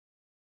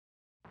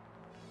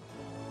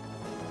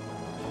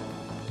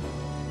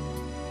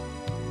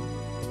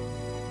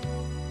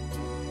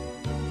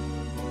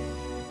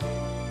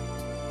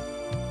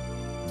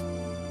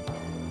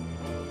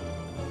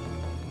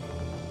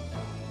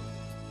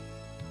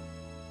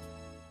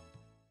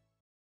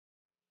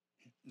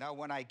Now,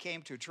 when I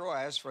came to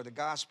Troas for the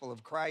gospel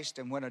of Christ,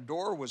 and when a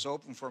door was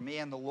opened for me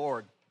and the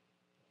Lord,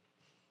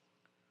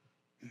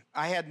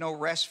 I had no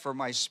rest for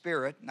my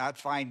spirit, not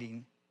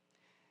finding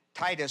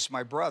Titus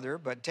my brother,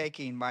 but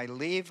taking my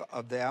leave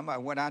of them, I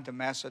went on to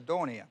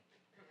Macedonia.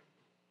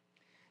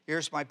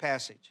 Here's my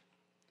passage.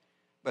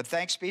 But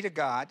thanks be to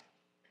God,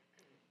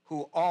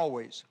 who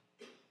always,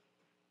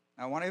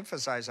 I want to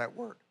emphasize that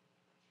word,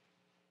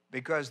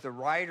 because the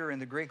writer in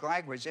the Greek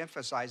language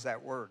emphasized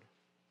that word.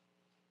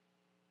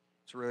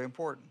 It's really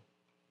important.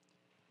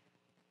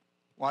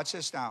 Watch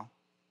this now.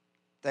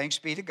 Thanks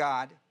be to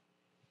God,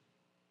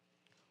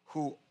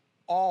 who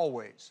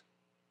always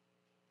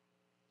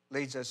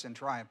leads us in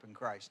triumph in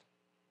Christ.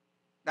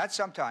 Not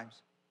sometimes.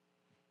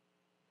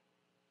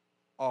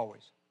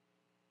 Always.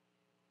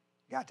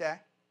 Got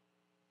that?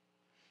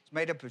 It's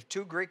made up of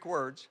two Greek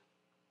words.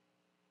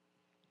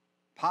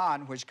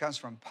 Pan, which comes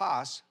from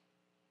pas,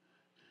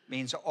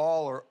 means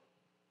all or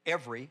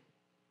every,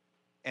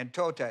 and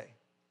tote.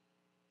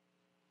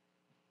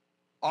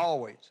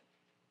 Always.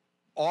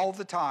 All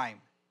the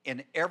time,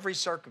 in every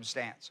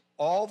circumstance.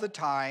 All the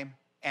time,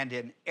 and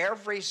in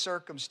every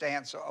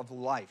circumstance of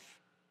life.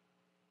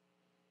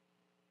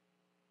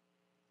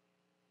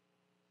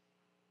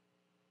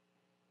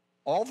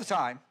 All the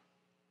time,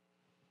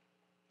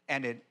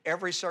 and in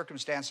every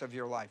circumstance of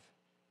your life.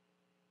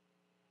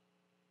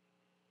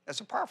 That's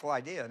a powerful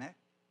idea, isn't it?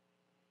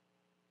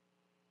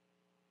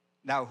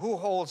 Now, who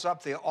holds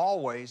up the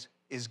always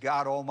is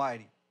God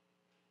Almighty.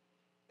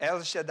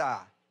 El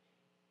Shaddai.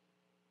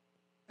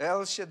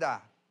 El Shaddai.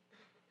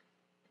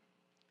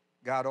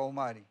 God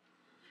Almighty.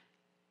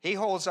 He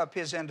holds up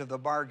his end of the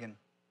bargain.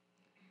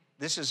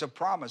 This is a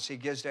promise he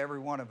gives to every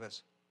one of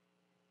us.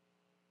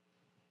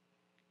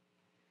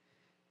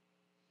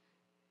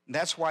 And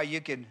that's why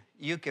you can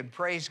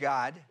praise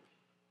God.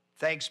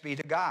 Thanks be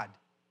to God.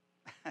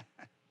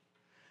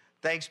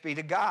 Thanks be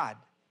to God.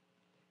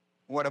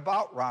 What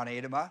about Ron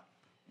Adema?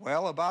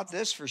 Well, about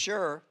this for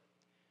sure.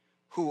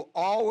 Who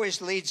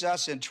always leads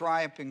us in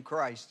triumph in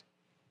Christ.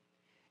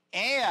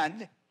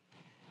 And,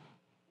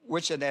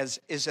 which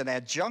is an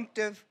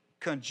adjunctive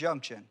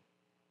conjunction.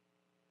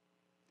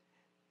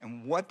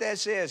 And what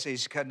this is,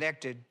 he's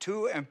connected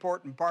two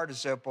important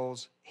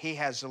participles. He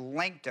has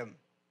linked them.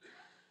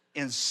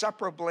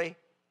 Inseparably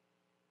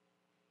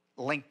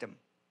linked them.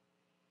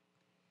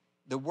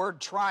 The word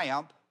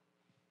triumph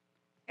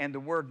and the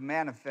word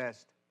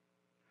manifest.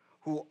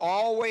 Who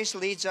always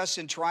leads us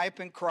in triumph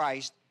in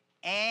Christ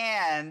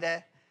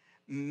and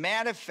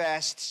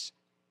manifests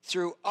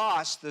through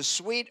us the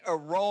sweet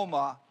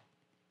aroma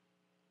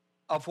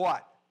of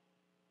what?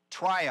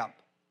 Triumph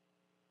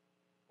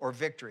or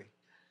victory.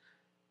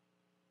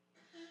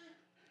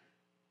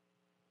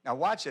 Now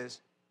watch this.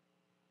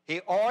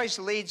 He always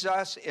leads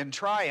us in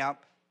triumph,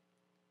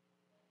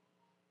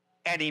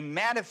 and he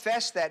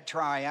manifests that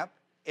triumph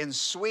in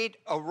sweet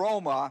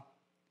aroma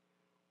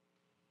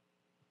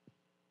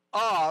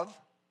of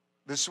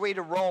the sweet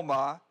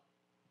aroma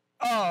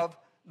of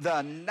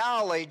the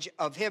knowledge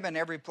of him in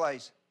every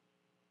place.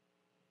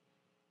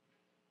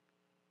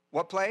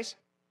 What place?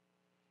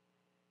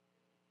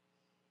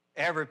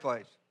 Every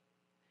place.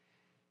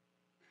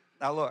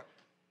 Now look,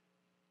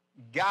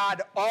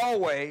 God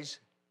always,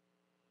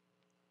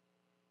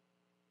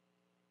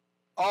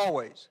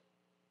 all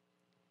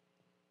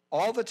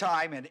the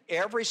time, in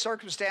every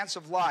circumstance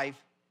of life,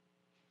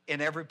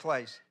 in every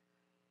place.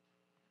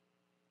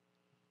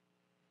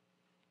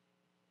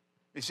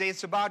 You see,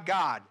 it's about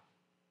God.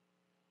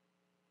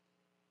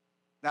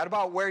 Not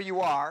about where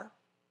you are.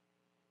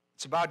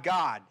 It's about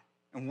God.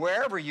 And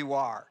wherever you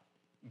are,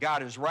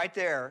 God is right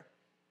there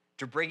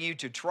to bring you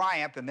to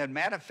triumph and then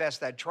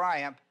manifest that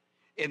triumph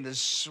in the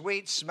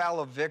sweet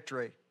smell of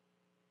victory.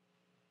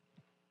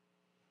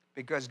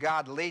 Because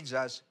God leads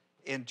us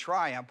in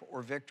triumph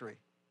or victory.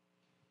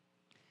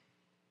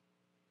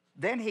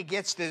 Then he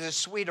gets to the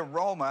sweet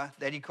aroma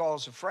that he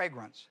calls a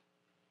fragrance.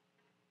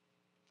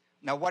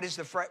 Now, what is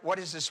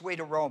the sweet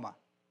aroma?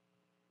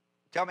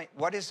 Tell me,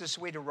 what is the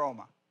sweet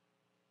aroma?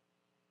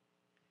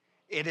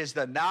 It is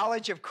the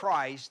knowledge of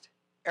Christ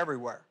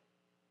everywhere.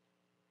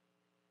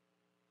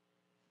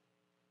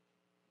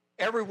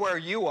 Everywhere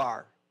you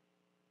are.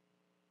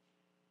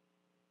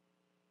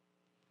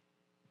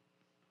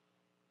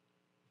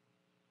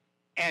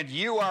 And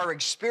you are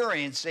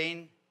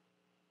experiencing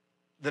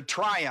the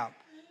triumph,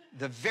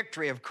 the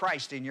victory of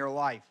Christ in your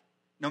life.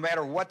 No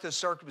matter what the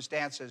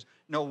circumstances,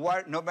 no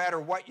matter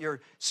what your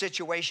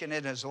situation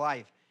in his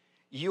life,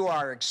 you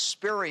are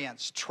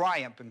experiencing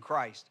triumph in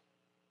Christ.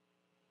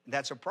 And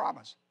that's a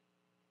promise.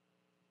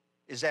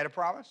 Is that a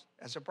promise?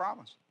 That's a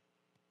promise.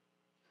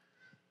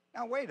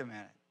 Now, wait a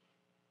minute.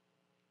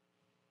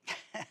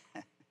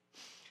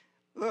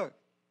 Look,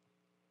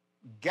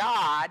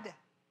 God,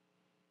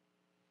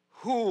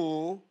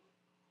 who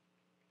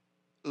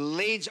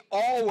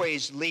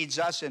always leads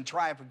us in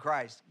triumph in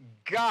Christ.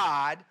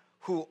 God,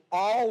 who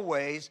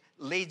always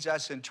leads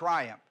us in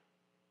triumph.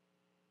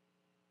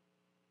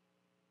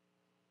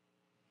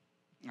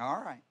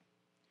 All right.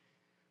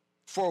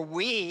 For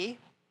we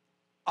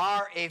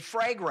are a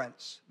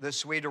fragrance, the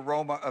sweet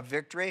aroma of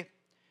victory,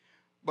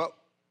 but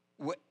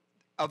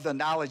of the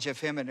knowledge of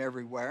him and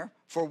everywhere.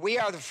 For we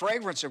are the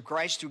fragrance of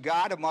Christ to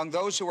God among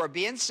those who are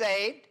being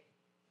saved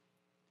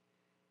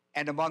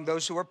and among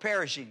those who are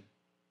perishing.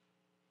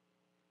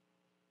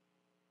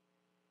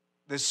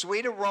 The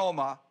sweet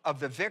aroma of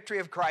the victory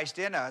of Christ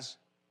in us,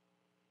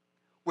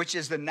 which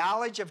is the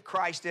knowledge of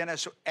Christ in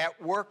us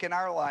at work in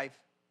our life,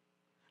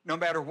 no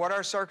matter what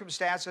our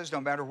circumstances, no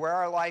matter where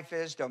our life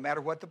is, no matter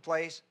what the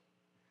place,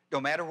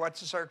 no matter what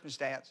the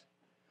circumstance.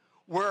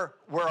 We're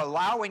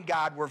allowing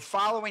God, we're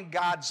following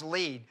God's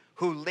lead,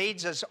 who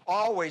leads us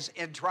always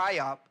in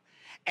triumph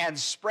and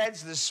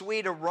spreads the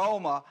sweet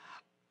aroma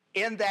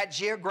in that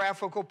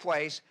geographical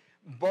place,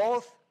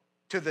 both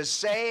to the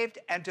saved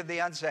and to the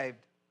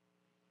unsaved.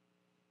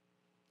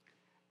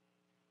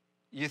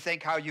 You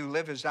think how you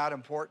live is not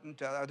important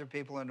to other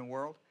people in the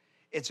world?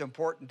 It's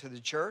important to the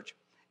church.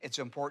 It's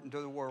important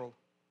to the world,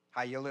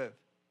 how you live.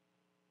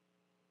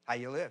 How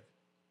you live.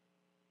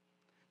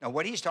 Now,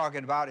 what he's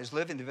talking about is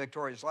living the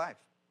victorious life.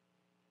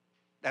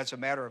 That's a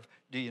matter of,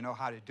 do you know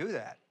how to do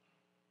that?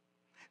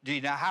 Do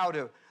you know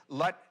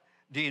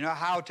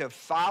how to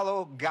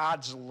follow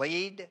God's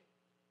lead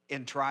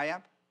in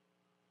triumph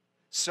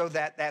so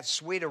that that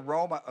sweet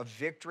aroma of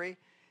victory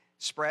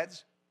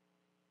spreads?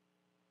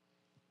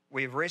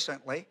 We've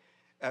recently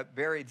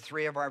buried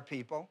 3 of our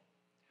people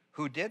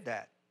who did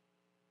that.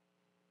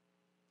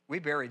 We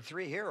buried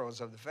 3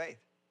 heroes of the faith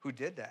who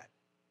did that.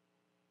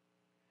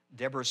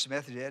 Deborah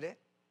Smith did it.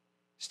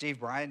 Steve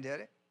Bryan did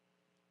it.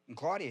 And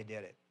Claudia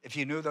did it. If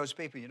you knew those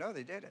people, you know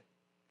they did it.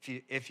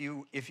 If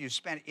you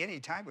spent any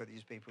time with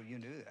these people, you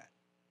knew that.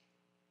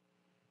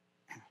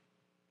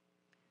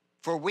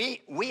 For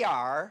we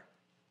are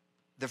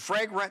the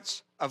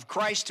fragrance of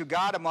Christ to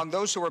God among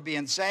those who are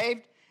being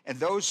saved and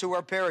those who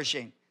are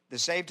perishing, the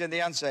saved and the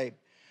unsaved.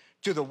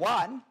 To the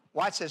one,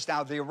 watch this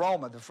now, the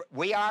aroma.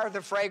 We are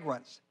the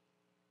fragrance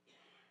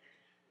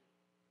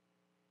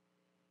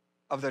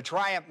of the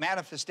triumph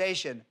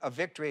manifestation of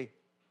victory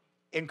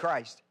in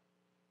Christ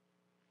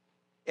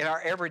in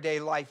our everyday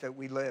life that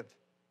we live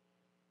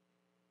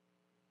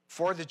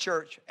for the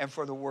church and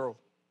for the world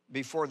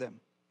before them.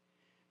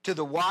 To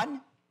the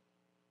one,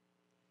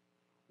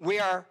 we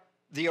are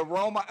the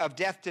aroma of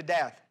death to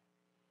death.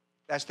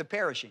 That's the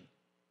perishing.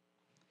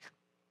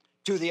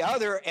 To the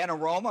other, an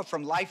aroma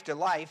from life to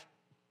life.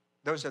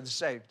 Those are the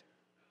saved.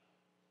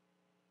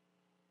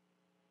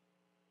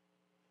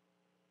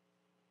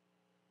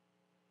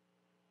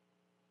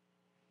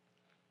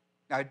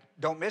 Now,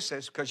 don't miss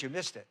this because you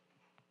missed it.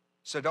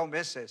 So don't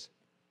miss this.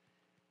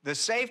 The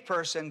saved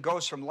person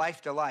goes from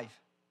life to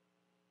life.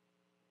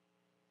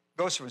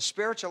 Goes from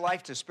spiritual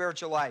life to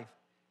spiritual life.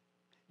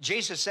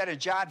 Jesus said in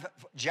John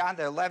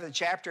the 11th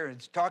chapter,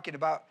 it's talking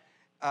about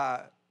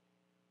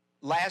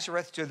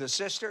Lazarus to the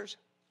sisters.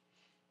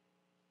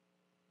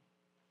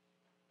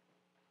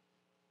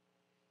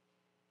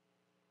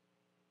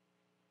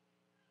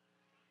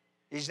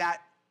 He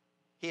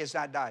has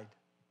not died.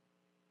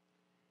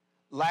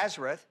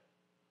 Lazarus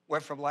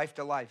went from life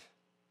to life.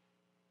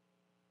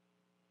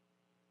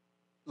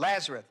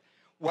 Lazarus,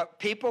 what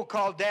people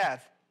call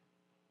death,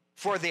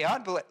 for the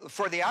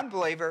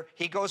unbeliever,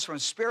 he goes from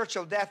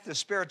spiritual death to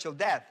spiritual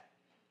death.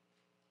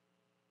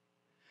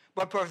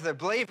 But for the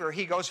believer,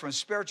 he goes from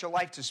spiritual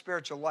life to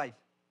spiritual life.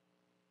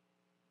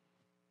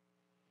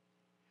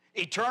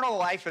 Eternal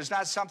life is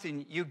not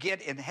something you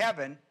get in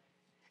heaven.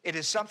 It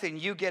is something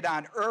you get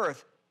on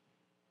earth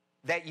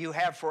that you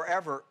have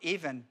forever,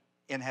 even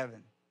in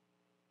heaven.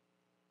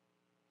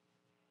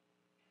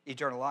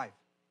 Eternal life.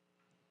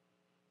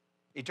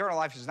 Eternal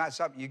life is not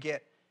something you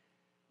get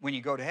when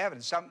you go to heaven.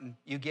 It's something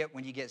you get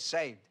when you get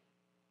saved.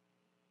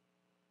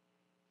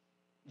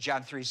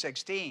 John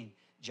 3:16,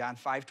 John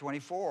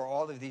 5:24,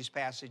 all of these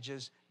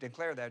passages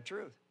declare that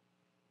truth.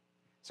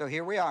 So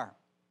here we are.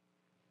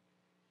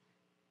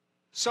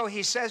 So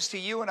he says to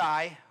you and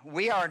I,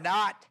 we are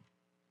not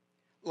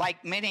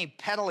like many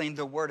peddling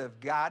the word of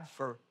God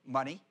for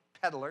money,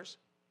 peddlers.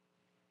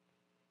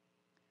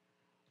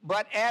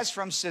 But as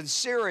from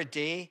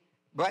sincerity,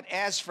 but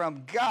as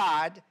from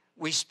God,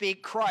 we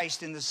speak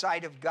Christ in the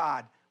sight of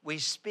God. We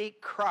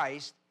speak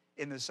Christ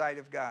in the sight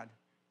of God.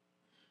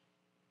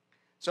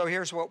 So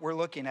here's what we're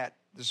looking at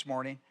this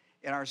morning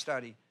in our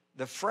study.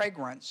 The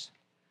fragrance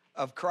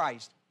of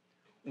Christ.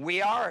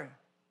 We are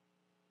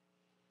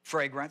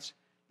fragrance.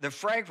 The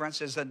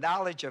fragrance is the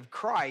knowledge of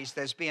Christ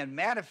that's being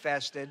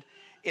manifested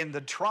in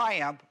the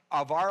triumph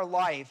of our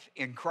life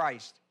in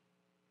Christ.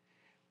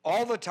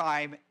 All the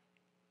time,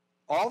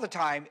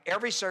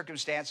 every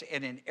circumstance,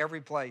 and in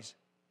every place.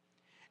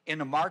 In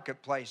the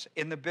marketplace,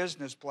 in the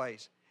business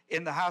place,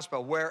 in the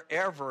hospital,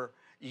 wherever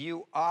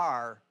you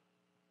are,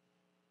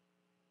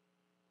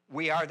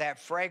 we are that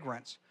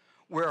fragrance.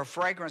 We're a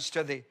fragrance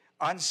to the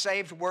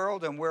unsaved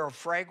world, and we're a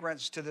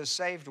fragrance to the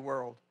saved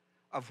world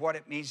of what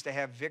it means to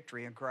have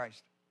victory in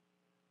Christ.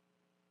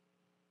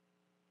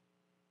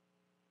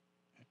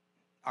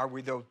 Are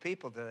we those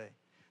people today?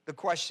 The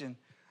question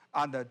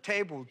on the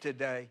table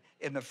today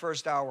in the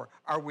first hour,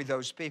 are we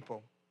those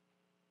people?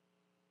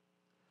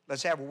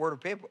 Let's have a word of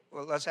people.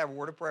 Let's have a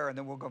word of prayer, and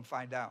then we're going to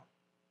find out.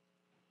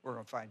 We're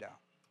going to find out.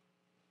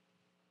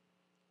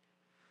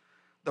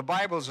 The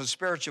Bible is a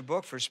spiritual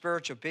book for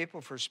spiritual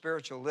people, for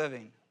spiritual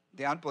living.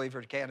 The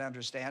unbeliever can't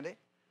understand it.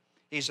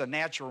 He's a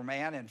natural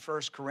man in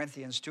 1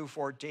 Corinthians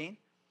 2:14.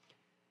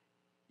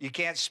 You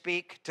can't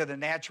speak to the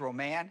natural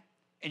man,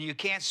 and you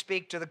can't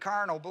speak to the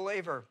carnal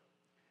believer.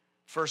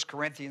 1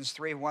 Corinthians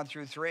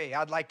 3:1-3.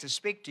 I'd like to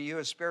speak to you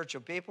as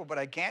spiritual people, but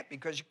I can't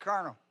because you're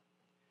carnal.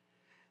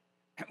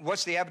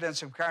 What's the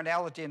evidence of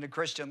carnality in the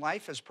Christian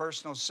life? Is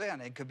personal sin.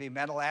 It could be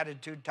mental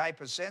attitude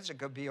type of sins. It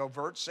could be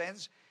overt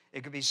sins.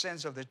 It could be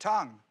sins of the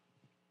tongue.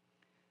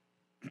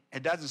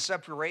 It doesn't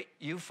separate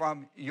you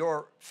from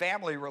your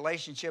family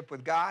relationship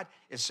with God.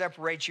 It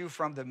separates you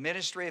from the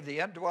ministry of the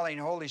indwelling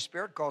Holy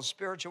Spirit called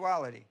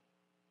spirituality.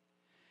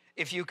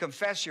 If you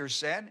confess your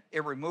sin,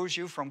 it removes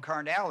you from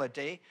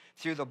carnality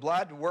through the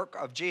blood work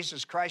of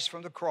Jesus Christ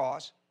from the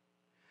cross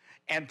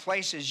and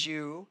places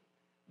you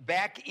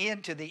back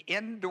into the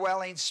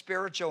indwelling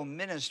spiritual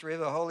ministry of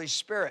the Holy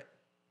Spirit.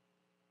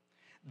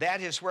 That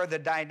is where the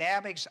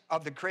dynamics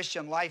of the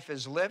Christian life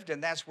is lived,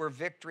 and that's where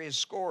victory is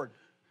scored.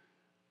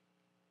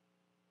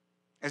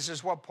 This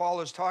is what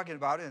Paul is talking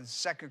about in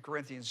 2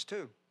 Corinthians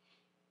 2.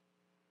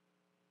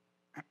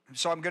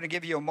 So I'm going to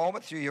give you a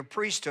moment through your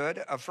priesthood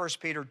of 1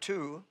 Peter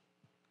 2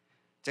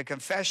 to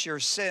confess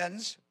your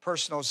sins,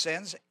 personal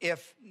sins,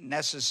 if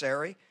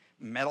necessary.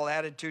 Mental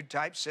attitude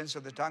type, sins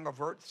of the tongue,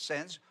 overt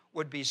sins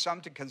would be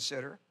some to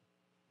consider.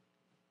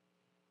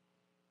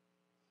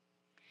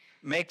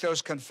 Make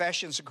those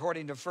confessions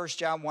according to 1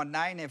 John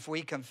 1:9. If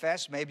we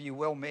confess, maybe you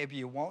will, maybe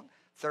you won't.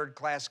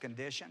 Third-class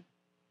condition.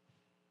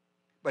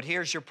 But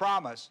here's your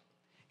promise.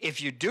 If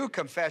you do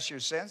confess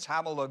your sins,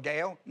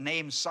 homologeo,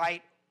 name,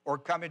 cite, or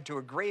come into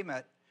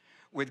agreement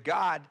with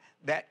God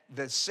that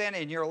the sin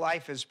in your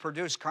life has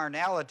produced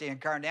carnality,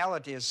 and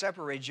carnality has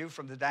separated you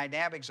from the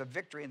dynamics of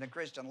victory in the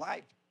Christian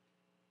life,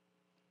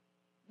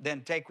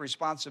 then take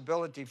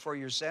responsibility for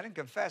your sin and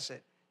confess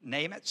it.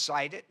 Name it,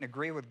 cite it, and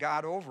agree with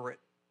God over it.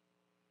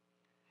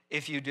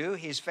 If you do,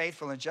 he's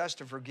faithful and just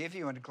to forgive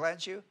you and to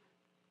cleanse you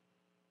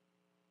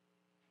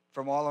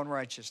from all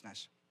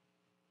unrighteousness.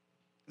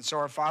 And so,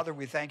 our Father,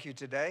 we thank you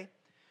today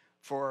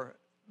for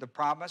the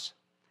promise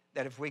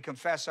that if we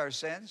confess our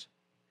sins,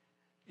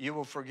 you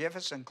will forgive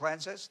us and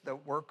cleanse us, the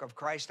work of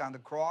Christ on the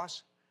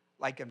cross,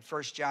 like in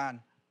 1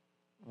 John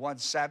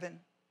 1:7,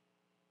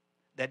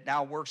 that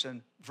now works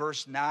in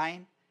verse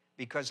 9,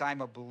 because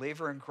I'm a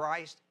believer in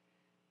Christ.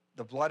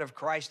 The blood of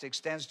Christ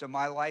extends to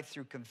my life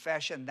through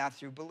confession, not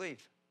through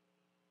belief.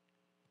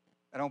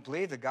 I don't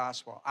believe the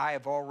gospel. I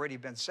have already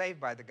been saved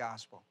by the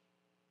gospel.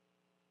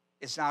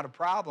 It's not a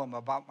problem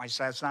about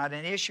myself. It's not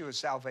an issue of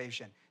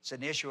salvation. It's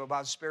an issue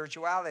about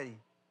spirituality.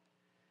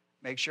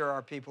 Make sure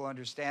our people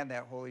understand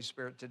that, Holy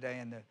Spirit, today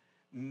in the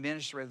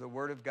ministry of the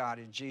Word of God.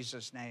 In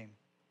Jesus' name,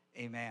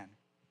 amen.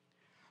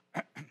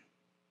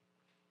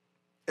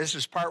 This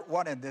is part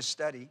one in this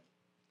study.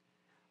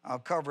 I'll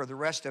cover the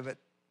rest of it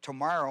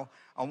tomorrow.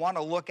 I want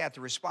to look at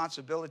the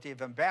responsibility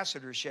of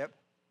ambassadorship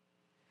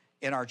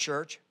in our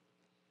church.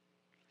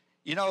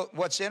 You know,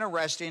 what's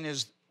interesting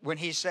is when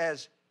he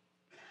says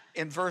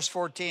in verse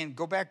 14,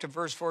 go back to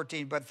verse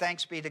 14, but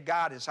thanks be to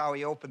God is how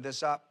he opened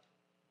this up.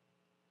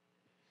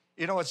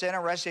 You know what's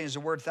interesting is the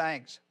word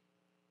thanks.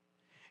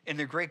 In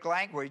the Greek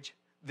language,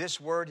 this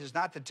word is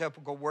not the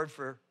typical word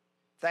for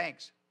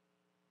thanks.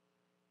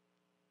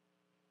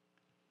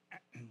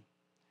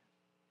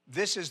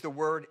 This is the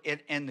word,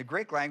 in the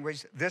Greek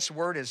language, this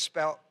word is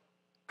spelled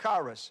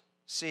charis,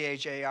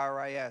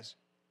 C-H-A-R-I-S,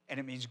 and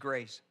it means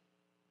grace.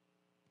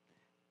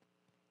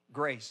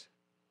 Grace.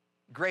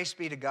 Grace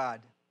be to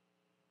God.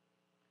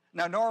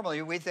 Now,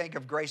 normally we think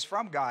of grace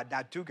from God,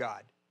 not to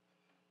God.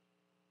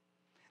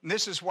 And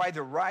this is why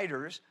the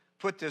writers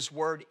put this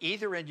word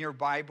either in your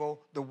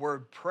Bible, the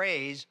word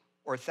praise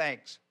or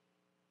thanks.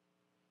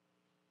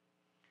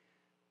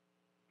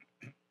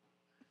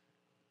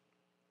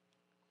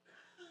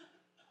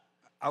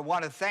 I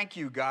want to thank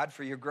you, God,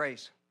 for your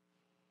grace.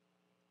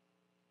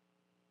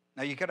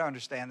 Now, you can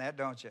understand that,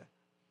 don't you?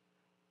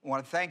 I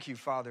want to thank you,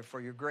 Father, for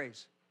your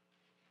grace.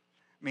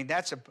 I mean,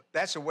 that's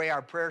the way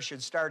our prayer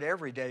should start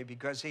every day,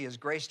 because he has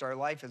graced our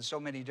life in so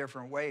many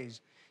different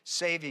ways.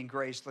 Saving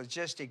grace,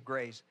 logistic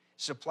grace,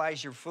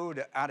 supplies your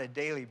food on a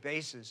daily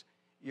basis,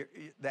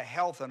 the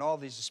health and all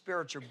these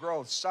spiritual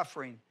growth,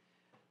 suffering,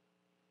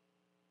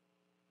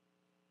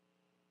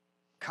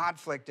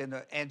 conflict in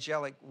the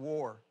angelic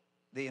war,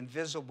 the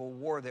invisible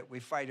war that we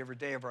fight every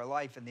day of our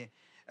life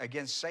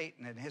against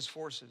Satan and his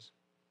forces,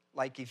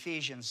 like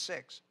Ephesians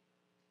 6.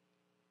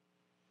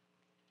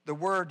 The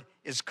word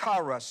is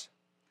charis.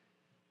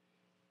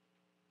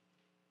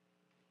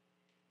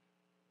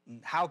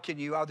 How can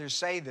you others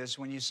say this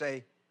when you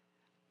say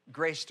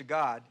grace to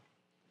God?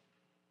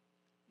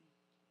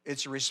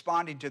 It's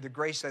responding to the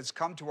grace that's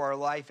come to our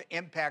life,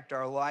 impact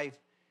our life,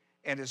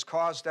 and has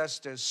caused us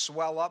to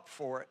swell up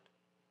for it,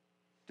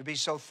 to be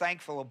so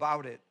thankful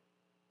about it,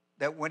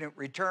 that when it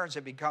returns,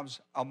 it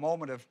becomes a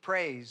moment of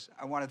praise.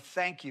 I want to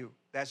thank you.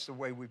 That's the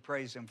way we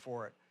praise him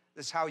for it.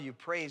 This is how you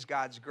praise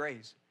God's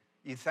grace.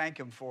 You thank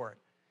him for it.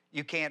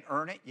 You can't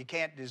earn it. You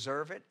can't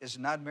deserve it. It's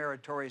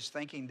non-meritorious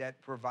thinking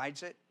that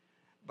provides it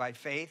by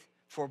faith.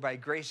 For by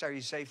grace are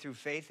you saved through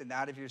faith and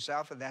not of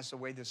yourself, and that's the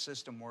way the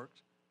system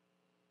works.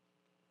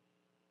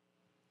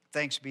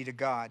 Thanks be to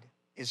God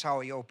is how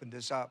he opened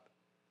this up.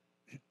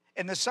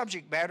 And the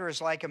subject matter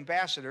is like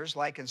ambassadors,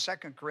 like in 2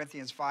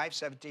 Corinthians 5,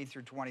 17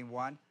 through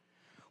 21,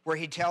 where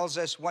he tells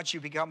us once you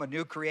become a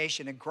new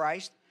creation in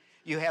Christ,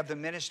 you have the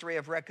ministry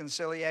of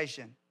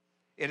reconciliation.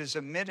 It is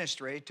a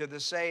ministry to the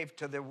saved,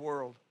 to the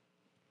world.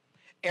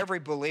 Every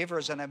believer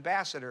is an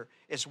ambassador.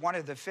 It's one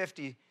of the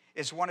 50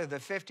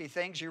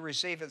 things you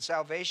receive at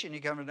salvation. You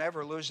can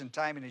never lose in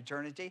time and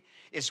eternity.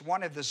 It's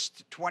one of the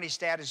 20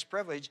 status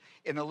privilege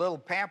in a little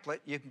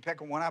pamphlet. You can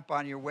pick one up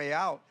on your way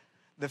out.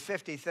 The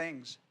 50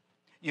 things.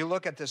 You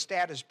look at the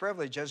status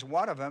privileges.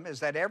 One of them is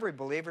that every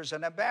believer is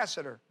an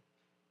ambassador.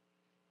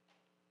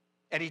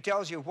 And he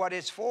tells you what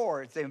it's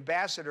for. It's the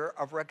ambassador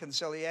of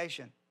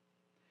reconciliation,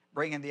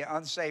 bringing the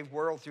unsaved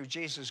world through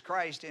Jesus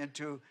Christ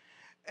into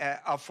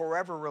a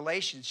forever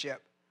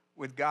relationship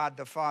with God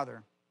the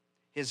Father,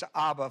 his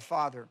Abba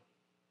Father.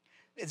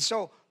 And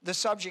so the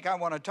subject I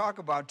want to talk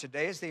about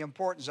today is the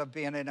importance of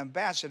being an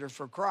ambassador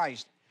for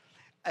Christ.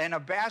 An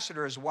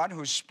ambassador is one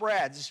who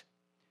spreads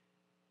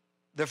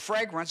the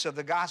fragrance of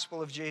the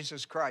gospel of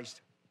Jesus Christ.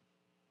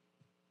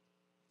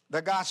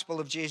 The gospel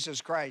of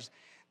Jesus Christ.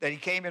 That he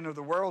came into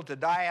the world to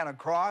die on a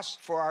cross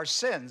for our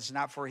sins,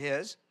 not for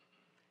his.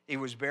 He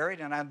was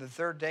buried and on the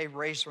third day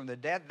raised from the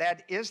dead.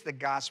 That is the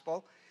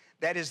gospel.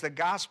 That is the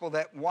gospel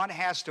that one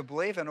has to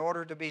believe in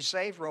order to be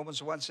saved,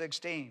 Romans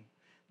 1:16.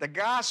 The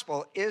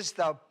gospel is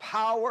the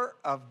power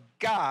of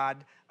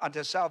God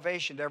unto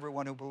salvation to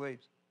everyone who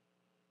believes.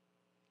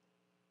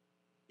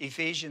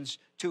 Ephesians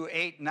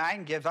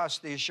 2:8-9 give us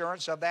the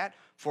assurance of that.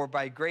 For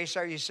by grace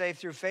are you saved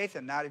through faith,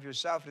 and not of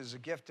yourself. It is a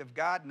gift of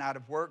God, not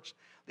of works,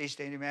 lest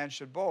any man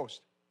should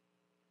boast.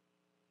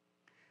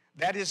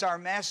 That is our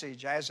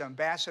message. As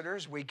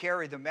ambassadors, we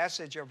carry the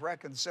message of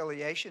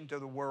reconciliation to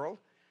the world.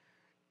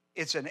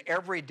 It's an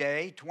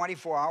everyday,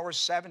 24 hours,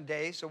 7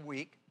 days a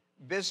week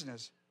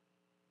business.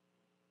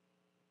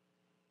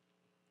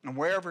 And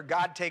wherever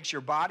God takes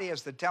your body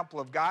as the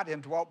temple of God,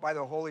 indwelt by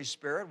the Holy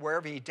Spirit,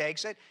 wherever he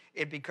takes it,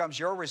 it becomes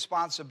your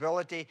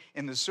responsibility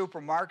in the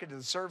supermarket, at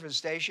the service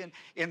station,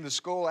 in the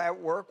school, at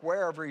work,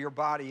 wherever your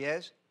body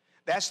is.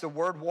 That's the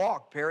word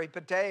walk,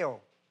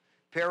 peripateo.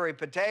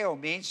 Peripateo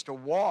means to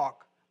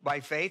walk by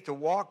faith, to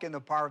walk in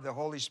the power of the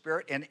Holy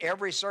Spirit in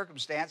every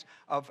circumstance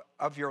of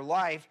your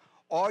life,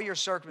 all your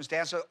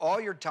circumstances, all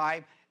your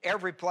time,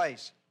 every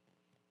place.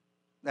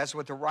 That's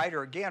what the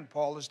writer, again,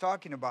 Paul, is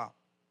talking about.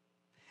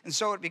 And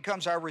so it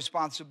becomes our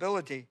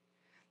responsibility.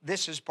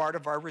 This is part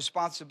of our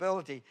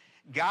responsibility.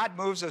 God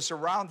moves us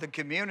around the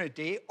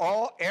community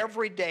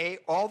every day,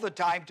 all the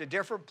time, to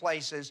different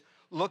places,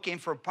 looking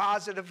for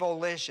positive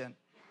volition.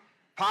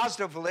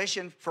 Positive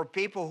volition for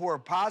people who are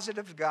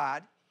positive to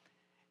God,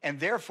 and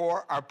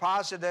therefore are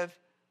positive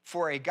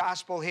for a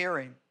gospel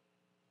hearing.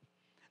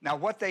 Now,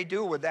 what they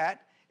do with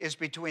that is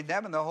between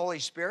them and the Holy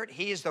Spirit.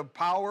 He is the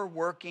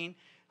power-working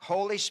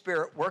Holy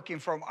Spirit working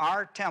from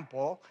our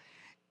temple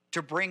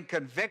to bring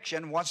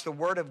conviction. Once the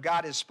word of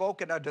God is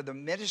spoken under the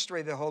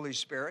ministry of the Holy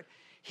Spirit,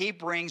 he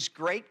brings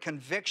great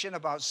conviction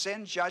about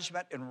sin,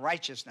 judgment, and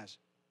righteousness.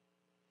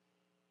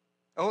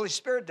 The Holy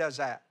Spirit does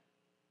that.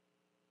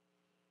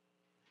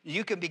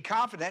 You can be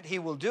confident he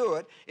will do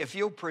it if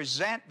you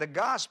present the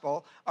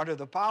gospel under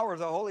the power of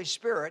the Holy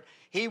Spirit.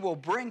 He will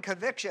bring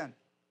conviction.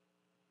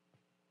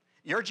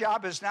 Your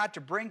job is not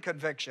to bring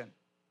conviction.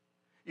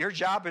 Your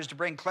job is to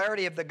bring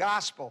clarity of the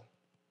gospel.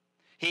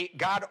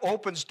 God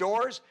opens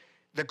doors.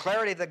 The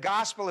clarity of the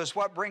gospel is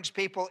what brings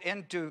people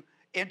into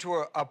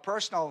a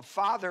personal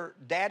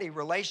father-daddy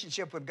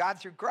relationship with God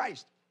through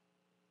Christ.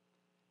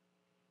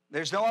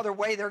 There's no other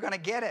way they're going to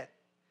get it.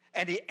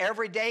 And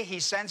every day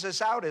he sends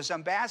us out as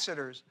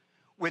ambassadors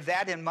with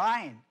that in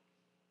mind.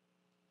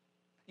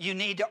 You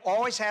need to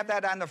always have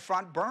that on the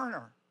front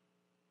burner.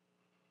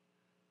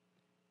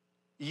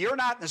 You're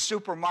not in the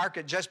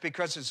supermarket just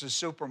because it's a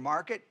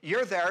supermarket.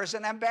 You're there as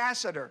an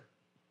ambassador.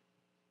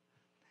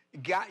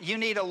 You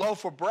need a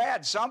loaf of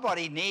bread.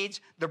 Somebody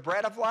needs the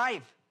bread of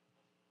life.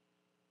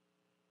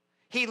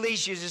 He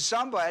leads you to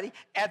somebody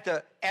at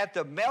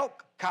the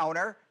milk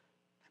counter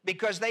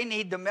because they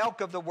need the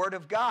milk of the Word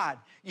of God.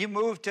 You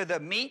move to the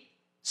meat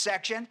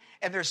section,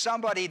 and there's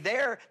somebody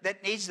there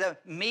that needs the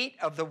meat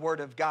of the Word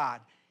of God.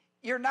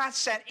 You're not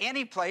sent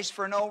any place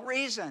for no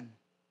reason.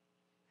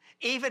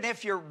 Even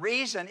if your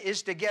reason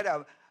is to get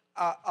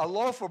a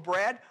loaf of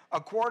bread, a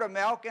quart of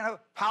milk, and a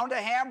pound of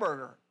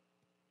hamburger.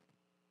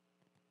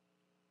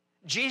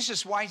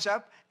 Jesus winds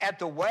up at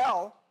the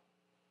well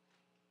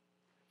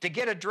to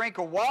get a drink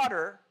of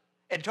water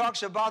and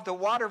talks about the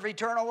water of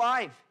eternal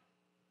life.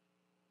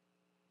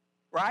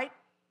 Right?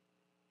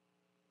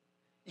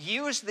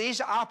 Use these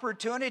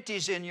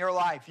opportunities in your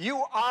life.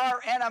 You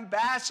are an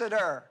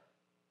ambassador.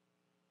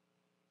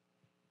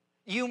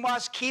 You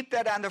must keep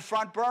that on the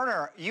front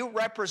burner. You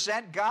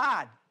represent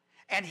God.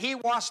 And he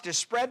wants to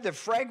spread the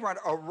fragrant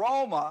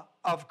aroma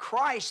of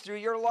Christ through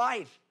your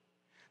life.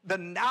 The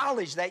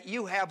knowledge that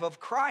you have of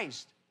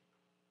Christ.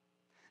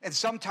 And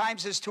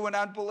sometimes it's to an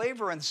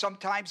unbeliever, and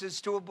sometimes it's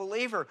to a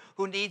believer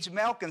who needs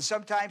milk, and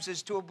sometimes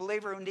it's to a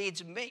believer who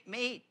needs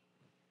meat.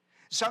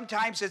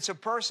 Sometimes it's a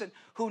person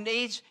who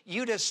needs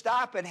you to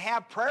stop and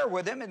have prayer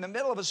with him in the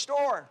middle of a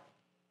store.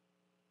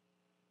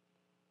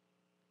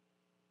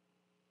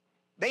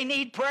 They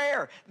need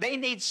prayer. They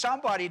need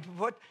somebody to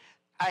put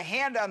a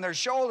hand on their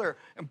shoulder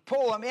and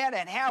pull them in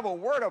and have a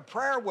word of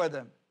prayer with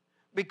them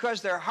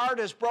because their heart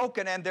is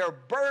broken and they're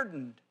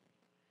burdened.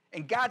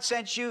 And God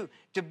sent you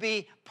to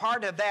be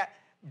part of that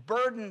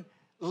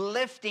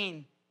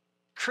burden-lifting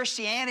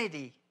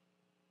Christianity.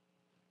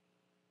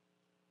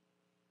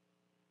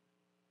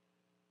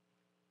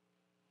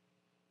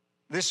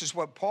 This is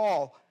what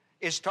Paul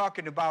is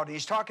talking about.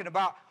 He's talking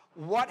about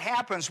what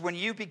happens when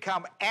you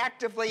become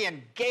actively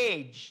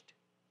engaged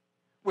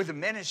with the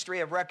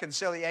ministry of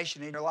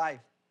reconciliation in your life.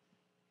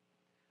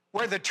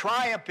 Where the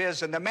triumph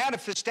is and the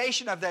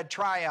manifestation of that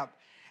triumph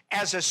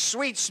as a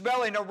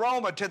sweet-smelling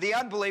aroma to the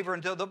unbeliever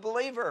and to the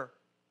believer.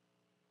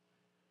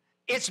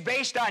 It's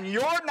based on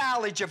your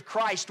knowledge of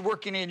Christ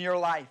working in your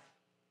life.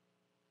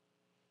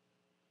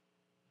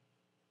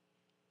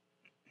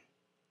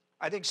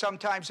 I think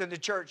sometimes in the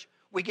church,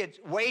 we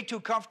get way too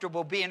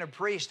comfortable being a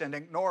priest and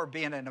ignore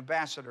being an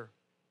ambassador.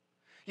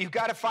 You've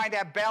got to find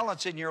that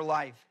balance in your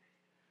life.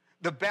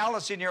 The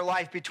balance in your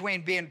life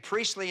between being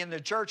priestly in the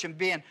church and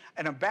being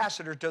an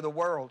ambassador to the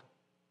world.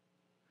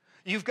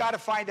 You've got to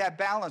find that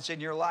balance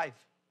in your life.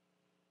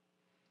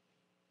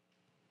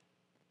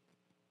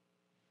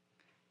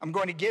 I'm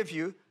going to give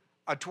you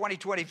a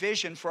 2020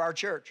 vision for our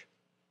church.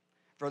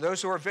 For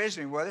those who are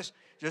visiting with us,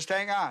 just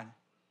hang on.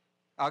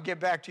 I'll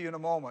get back to you in a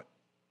moment.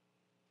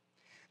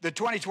 The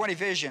 2020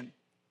 vision.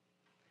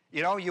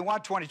 You know, you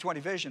want 2020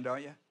 vision,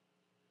 don't you?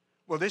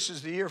 Well, this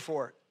is the year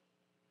for it.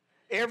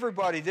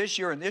 Everybody this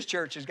year in this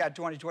church has got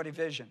 2020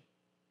 vision.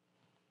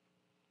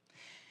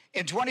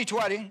 In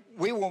 2020,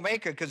 we will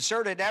make a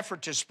concerted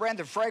effort to spread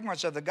the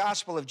fragrance of the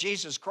gospel of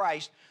Jesus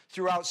Christ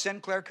throughout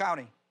Sinclair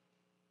County.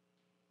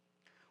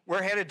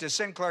 We're headed to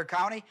Sinclair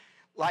County.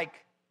 Like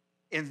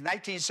in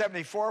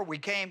 1974, we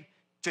came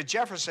to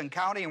Jefferson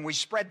County and we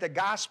spread the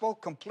gospel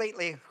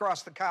completely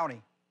across the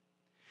county.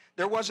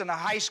 There wasn't a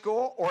high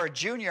school or a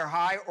junior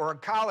high or a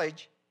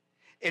college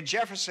in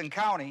Jefferson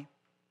County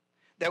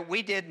that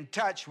we didn't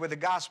touch with the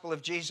gospel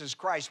of Jesus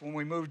Christ when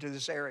we moved to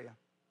this area.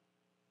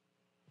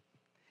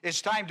 It's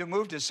time to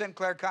move to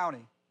Sinclair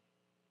County.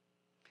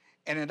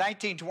 And in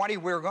 1920,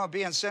 we were going to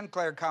be in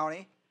Sinclair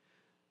County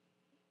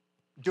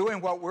doing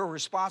what we're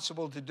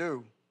responsible to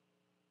do.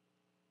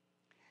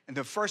 And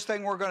the first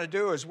thing we're going to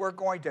do is we're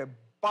going to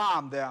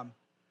bomb them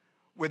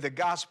with the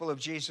gospel of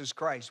Jesus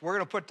Christ. We're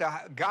going to put the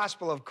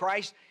gospel of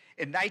Christ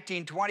in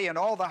 1920 in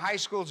all the high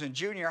schools and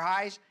junior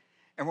highs,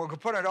 and we're going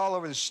to put it all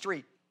over the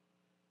street.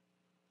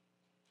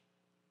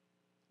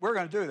 We're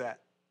going to do that.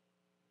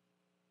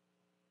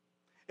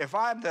 If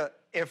I'm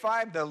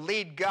the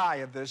lead guy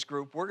of this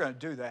group, we're going to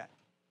do that.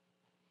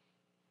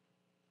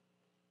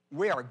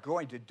 We are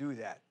going to do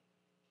that.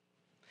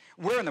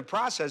 We're in the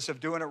process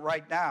of doing it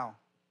right now.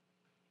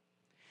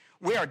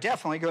 We are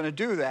definitely going to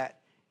do that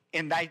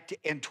in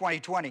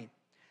 2020.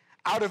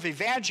 Out of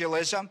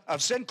evangelism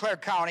of Sinclair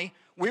County,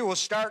 we will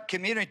start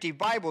community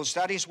Bible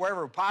studies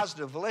wherever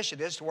positive volition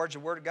is towards the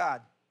Word of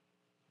God.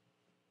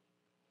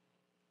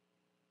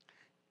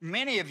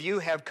 Many of you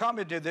have come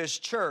into this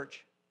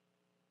church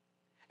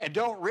and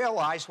don't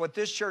realize what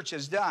this church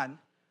has done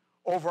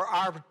over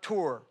our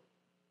tour.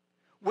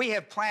 We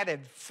have planted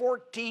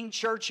 14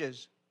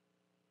 churches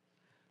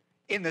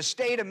in the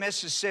state of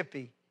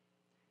Mississippi,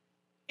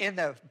 in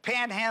the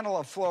panhandle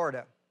of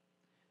Florida,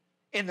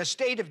 in the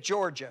state of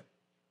Georgia.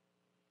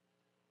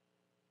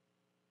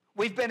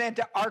 We've been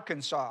into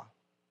Arkansas.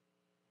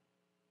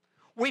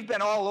 We've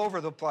been all over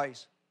the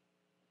place.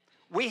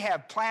 We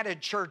have planted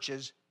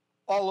churches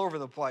all over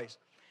the place.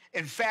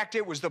 In fact,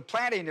 it was the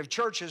planting of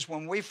churches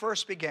when we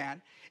first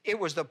began. It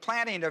was the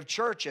planting of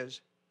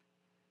churches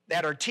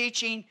that are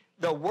teaching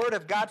the Word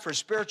of God for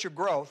spiritual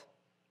growth,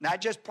 not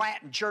just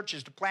planting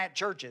churches to plant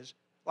churches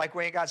like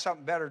we ain't got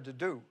something better to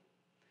do,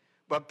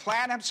 but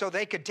plant them so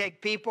they could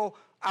take people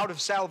out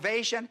of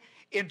salvation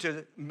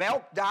into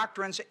milk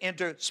doctrines,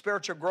 into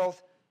spiritual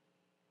growth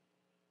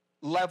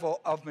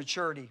level of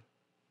maturity.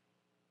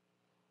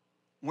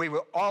 We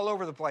were all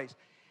over the place.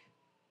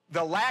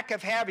 The lack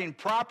of having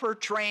proper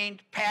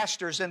trained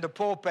pastors in the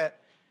pulpit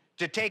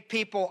to take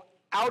people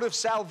out of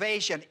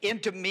salvation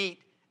into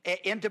meat,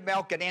 into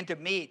milk and into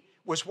meat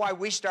was why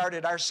we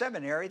started our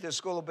seminary, the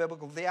School of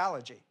Biblical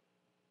Theology.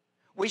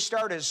 We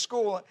started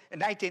school in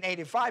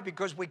 1985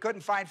 because we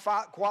couldn't find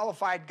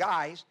qualified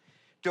guys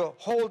to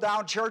hold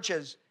down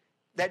churches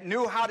that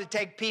knew how to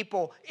take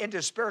people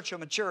into spiritual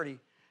maturity.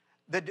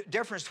 The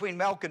difference between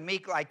milk and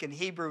meat, like in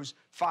Hebrews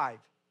 5.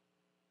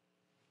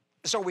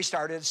 So we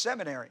started a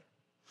seminary.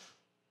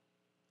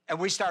 And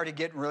we started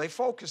getting really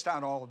focused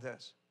on all of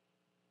this.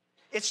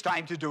 It's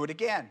time to do it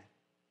again.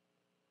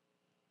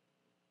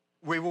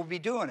 We will be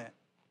doing it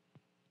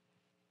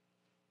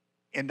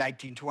in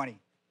 1920,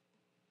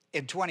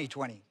 in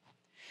 2020.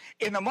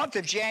 In the month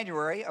of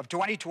January of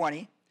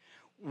 2020,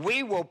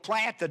 we will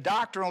plant the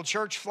doctrinal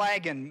church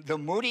flag in the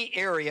Moody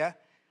area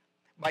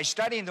by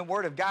studying the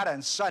Word of God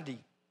on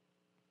Sunday.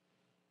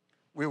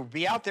 We will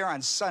be out there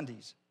on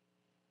Sundays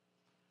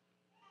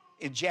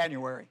in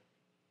January.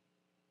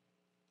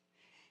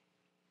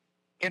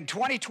 In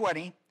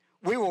 2020,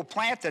 we will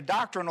plant the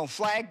doctrinal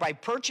flag by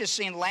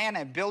purchasing land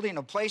and building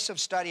a place of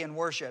study and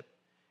worship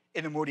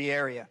in the Moody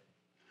area.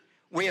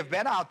 We have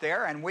been out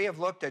there and we have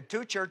looked at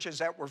 2 churches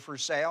that were for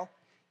sale.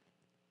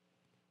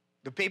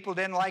 The people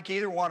didn't like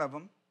either one of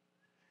them.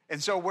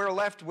 And so we're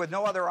left with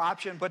no other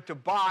option but to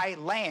buy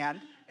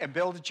land and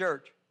build a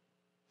church.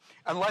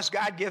 Unless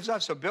God gives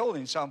us a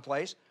building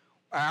someplace,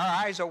 our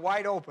eyes are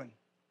wide open.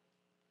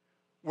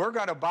 We're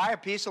going to buy a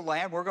piece of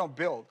land, we're going to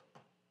build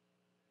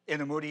in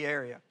the Moody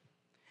area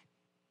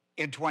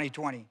in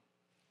 2020.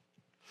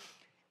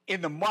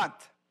 In the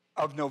month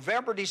of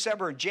November,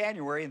 December, and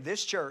January in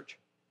this church,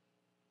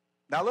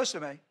 now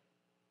listen to me,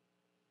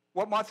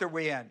 what month are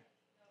we in?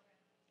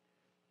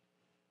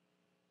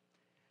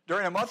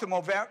 During the month of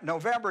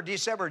November,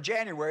 December,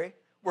 January,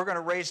 we're going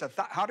to raise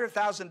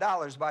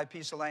 $100,000 to buy a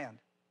piece of land.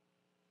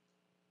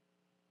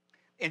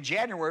 In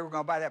January, we're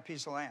going to buy that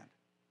piece of land.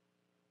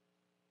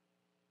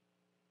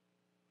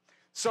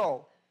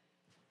 So,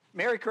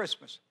 Merry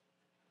Christmas.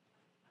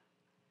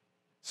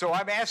 So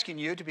I'm asking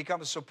you to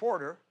become a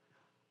supporter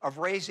of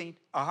raising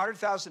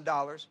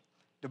 $100,000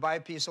 to buy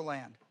a piece of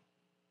land.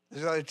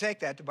 So they take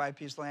that to buy a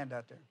piece of land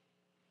out there.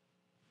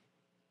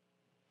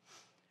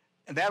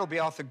 And that'll be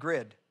off the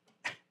grid.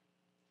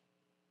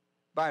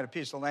 Buying a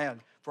piece of land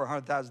for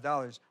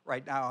 $100,000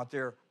 right now out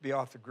there be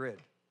off the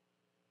grid.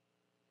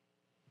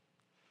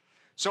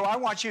 So I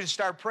want you to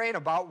start praying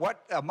about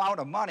what amount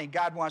of money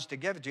God wants to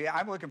give it to you.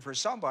 I'm looking for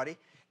somebody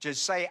to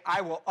say,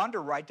 I will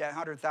underwrite that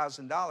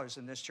 $100,000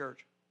 in this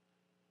church.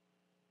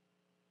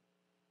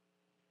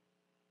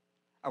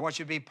 I want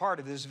you to be part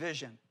of this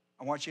vision.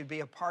 I want you to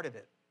be a part of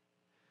it.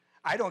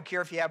 I don't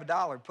care if you have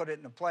 $1, put it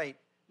in a plate.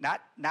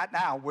 Not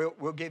now.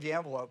 We'll give you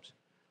envelopes.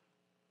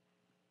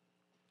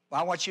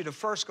 Well, I want you to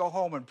first go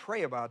home and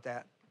pray about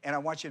that, and I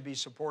want you to be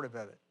supportive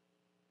of it.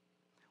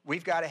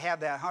 We've got to have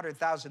that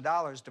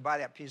 $100,000 to buy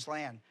that piece of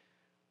land.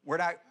 We're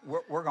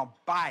going to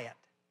buy it.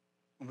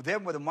 And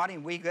then with the money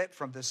we get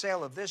from the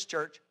sale of this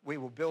church, we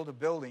will build a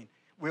building.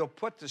 We'll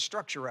put the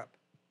structure up.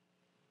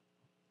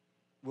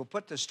 We'll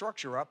put the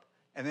structure up,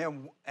 and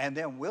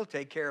then we'll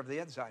take care of the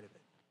inside of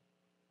it.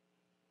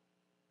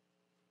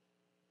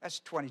 That's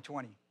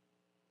 2020.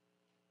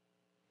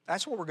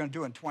 That's what we're going to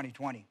do in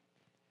 2020.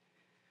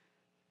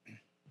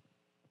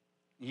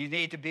 You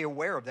need to be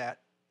aware of that.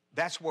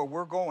 That's where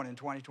we're going in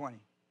 2020.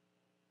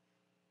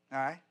 All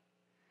right?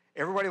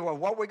 Everybody, well,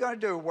 what are we going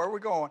to do? Where are we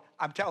going?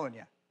 I'm telling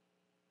you.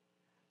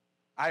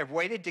 I have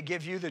waited to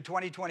give you the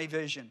 2020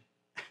 vision.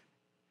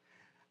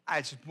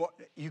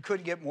 You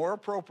couldn't get more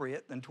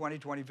appropriate than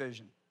 2020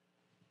 vision.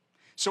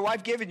 So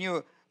I've given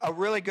you a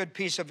really good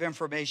piece of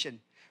information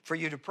for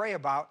you to pray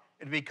about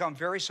and to become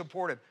very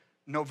supportive.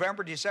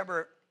 November,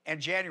 December, and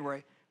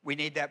January, we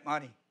need that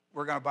money.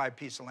 We're going to buy a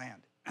piece of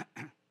land.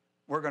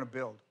 We're going to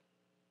build.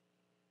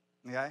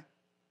 Okay?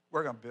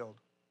 We're going to build.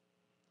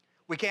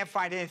 We can't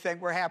find anything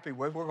we're happy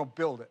with. We're going to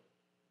build it.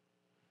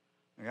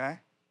 Okay?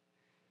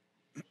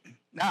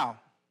 Now,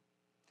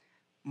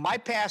 my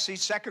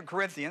passage, 2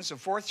 Corinthians, the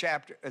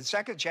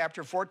 2nd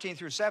chapter, 14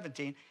 through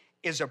 17,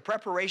 is a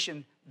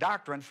preparation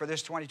doctrine for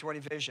this 2020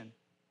 vision.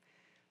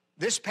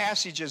 This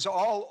passage is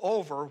all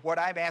over what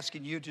I'm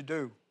asking you to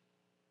do.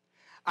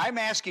 I'm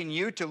asking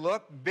you to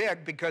look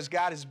big because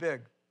God is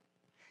big.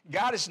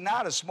 God is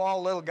not a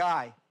small little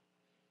guy.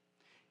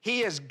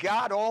 He is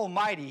God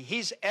Almighty.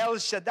 He's El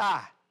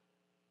Shaddai.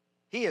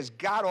 He is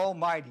God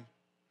Almighty.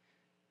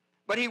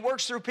 But He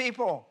works through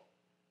people.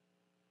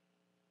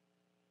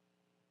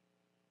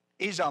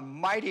 He's a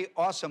mighty,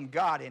 awesome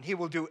God, and He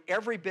will do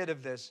every bit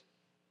of this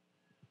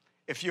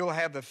if you'll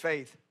have the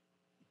faith.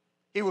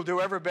 He will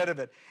do every bit of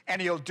it.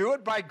 And He'll do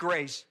it by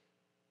grace.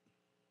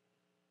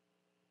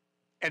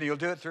 And He'll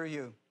do it through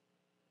you.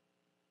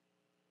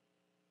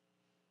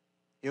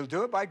 He'll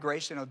do it by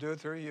grace, and He'll do it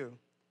through you.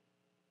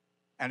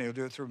 And He'll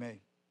do it through me.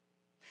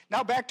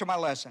 Now back to my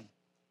lesson.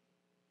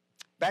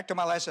 Back to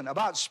my lesson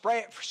about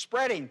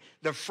spreading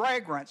the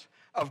fragrance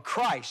of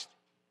Christ.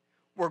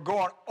 We're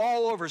going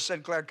all over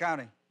St. Clair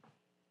County.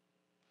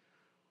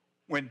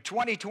 When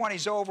 2020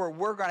 is over,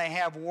 we're going to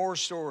have war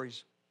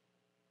stories.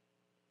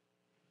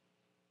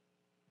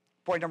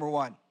 Point number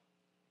 1.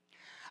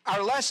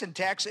 Our lesson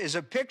text is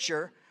a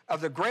picture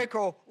of the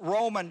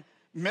Greco-Roman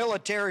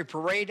military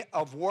parade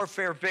of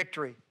warfare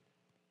victory.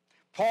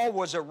 Paul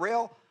was a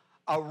real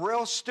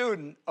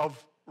student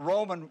of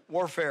Roman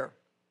warfare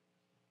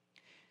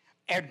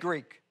and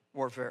Greek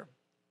warfare.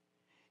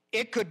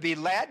 It could be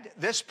led,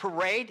 this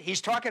parade,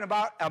 he's talking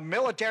about a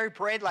military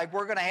parade like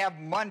we're going to have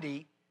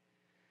Monday.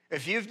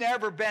 If you've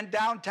never been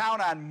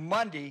downtown on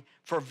Monday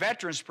for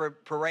Veterans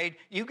Parade,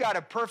 you got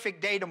a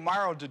perfect day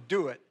tomorrow to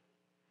do it.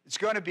 It's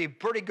going to be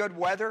pretty good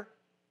weather.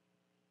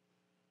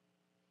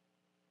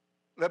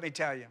 Let me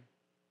tell you,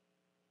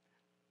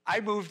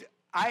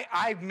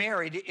 I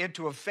married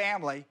into a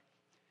family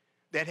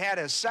that had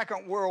a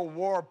Second World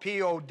War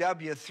POW,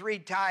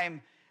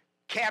 3-time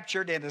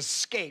captured and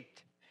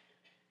escaped.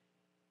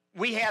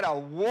 We had a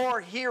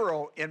war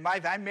hero in my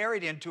family. I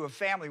married into a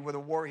family with a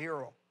war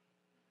hero,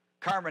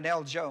 Carmen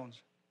L.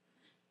 Jones.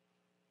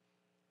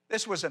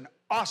 This was an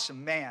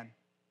awesome man.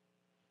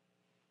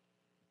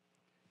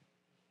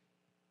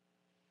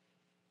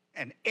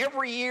 And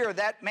every year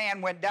that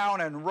man went down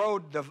and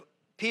rode the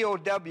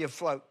POW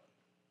float.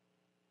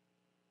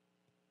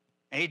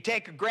 And he'd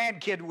take a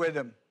grandkid with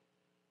him.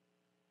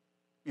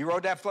 You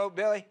rode that float,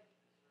 Billy?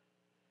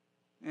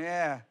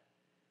 Yeah.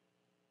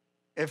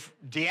 If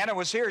Deanna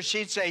was here,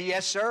 she'd say,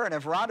 yes, sir. And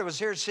if Rhonda was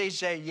here, she'd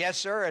say, yes,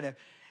 sir. And if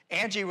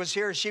Angie was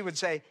here, she would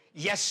say,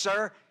 yes,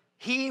 sir.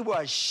 He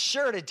was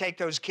sure to take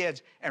those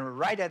kids and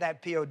ride at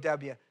that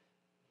POW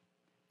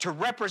to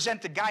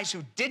represent the guys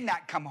who did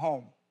not come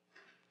home,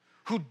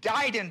 who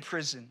died in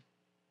prison.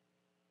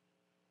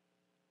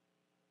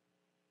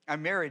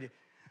 I'm married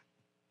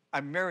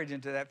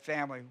into that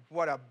family.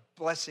 What a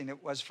blessing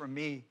it was for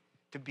me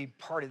to be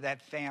part of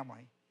that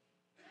family.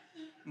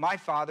 My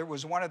father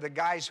was one of the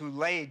guys who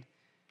laid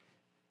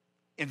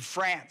in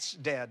France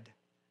dead.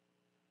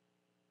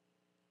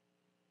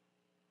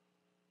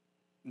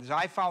 And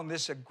I found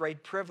this a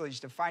great privilege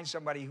to find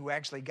somebody who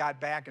actually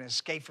got back and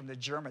escaped from the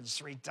Germans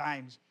 3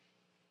 times,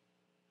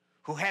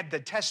 who had the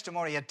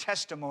testimony of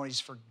testimonies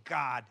for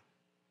God,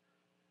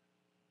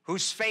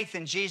 whose faith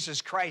in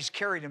Jesus Christ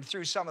carried him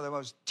through some of the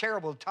most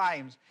terrible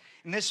times.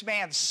 And this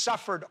man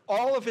suffered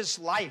all of his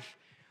life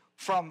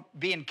from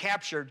being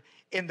captured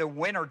in the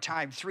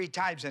wintertime 3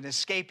 times and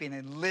escaping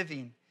and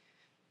living.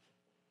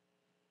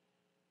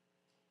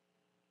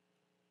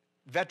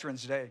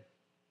 Veterans Day.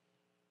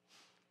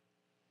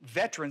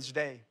 Veterans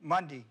Day,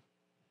 Monday.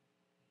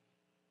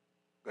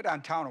 Go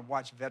downtown and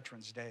watch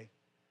Veterans Day.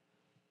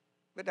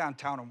 Go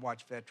downtown and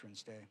watch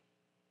Veterans Day.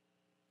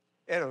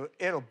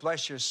 It'll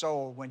bless your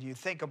soul when you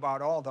think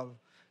about all the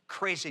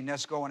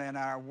craziness going on in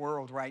our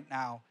world right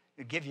now.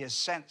 It'll give you a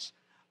sense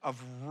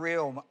of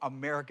real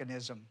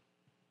Americanism.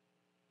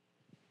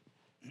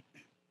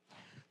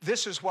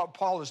 This is what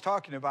Paul is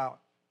talking about,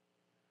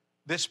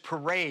 this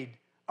parade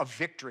of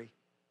victory.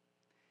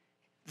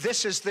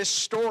 This is this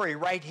story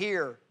right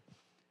here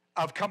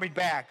of coming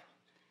back.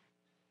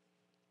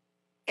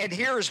 And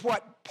here's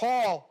what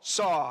Paul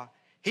saw.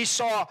 He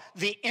saw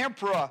the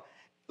emperor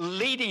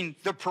leading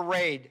the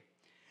parade,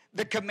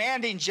 the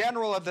commanding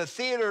general of the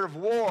theater of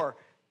war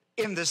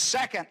in the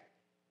second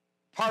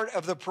part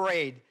of the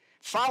parade,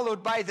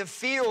 followed by the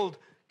field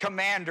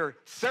commander,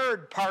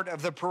 third part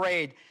of the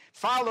parade,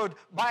 followed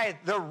by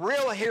the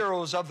real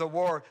heroes of the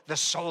war, the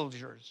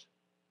soldiers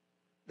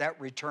that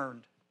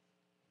returned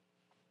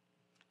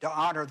to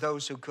honor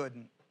those who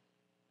couldn't.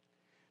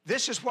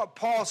 This is what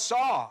Paul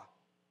saw.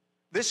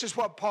 This is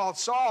what Paul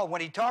saw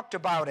when he talked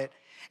about it.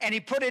 And he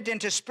put it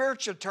into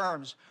spiritual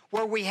terms,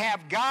 where we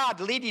have God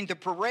leading the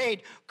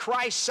parade,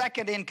 Christ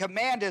second in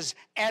command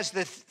as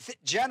the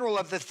general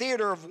of the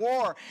theater of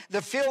war,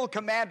 the field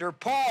commander,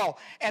 Paul,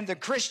 and the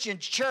Christian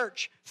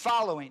church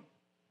following.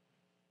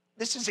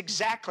 This is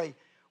exactly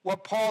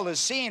what Paul is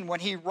seeing when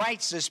he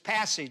writes this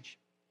passage.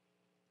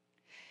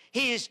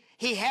 He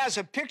has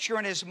a picture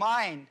in his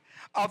mind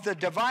of the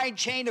divine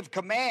chain of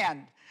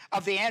command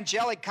of the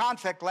angelic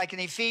conflict, like in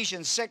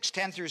Ephesians 6,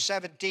 10 through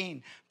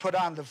 17, put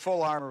on the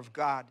full armor of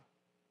God.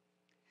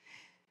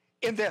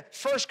 In the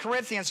 1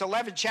 Corinthians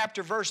 11,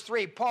 chapter verse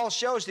 3, Paul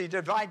shows the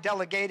divine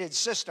delegated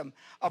system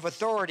of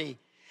authority.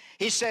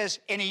 He says,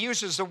 and he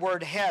uses the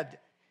word head.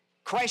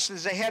 Christ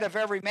is the head of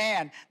every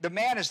man. The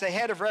man is the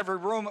head of every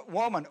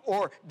woman,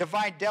 or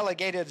divine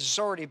delegated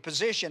authority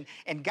position,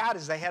 and God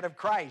is the head of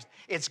Christ.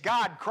 It's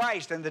God,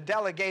 Christ, and the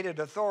delegated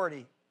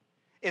authority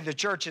in the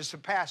church is the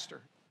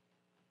pastor,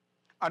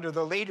 under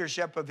the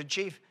leadership of the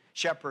chief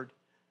shepherd,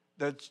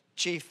 the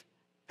chief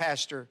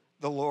pastor,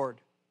 the Lord.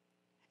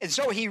 And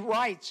so he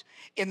writes,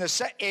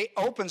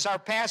 opens our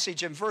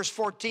passage in verse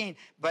 14,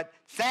 but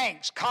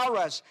thanks,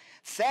 charis,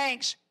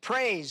 thanks,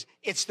 praise,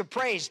 it's the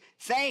praise.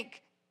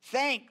 Thank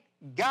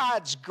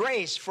God's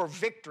grace for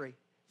victory.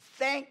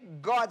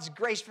 Thank God's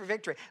grace for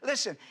victory.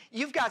 Listen,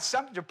 you've got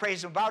something to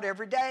praise him about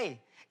every day.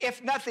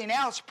 If nothing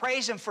else,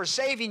 praise him for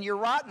saving your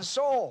rotten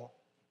soul.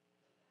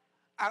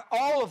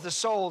 All of the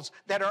souls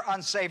that are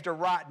unsaved are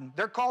rotten.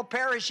 They're called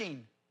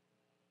perishing.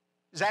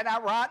 Is that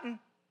not rotten?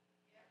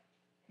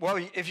 Well,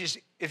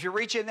 if you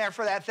reach in there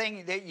for that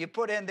thing that you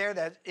put in there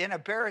that's in a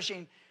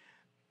perishing,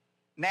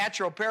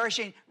 natural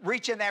perishing,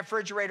 reach in that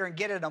refrigerator and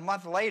get it a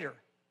month later.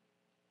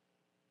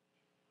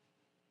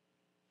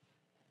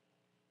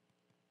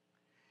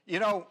 You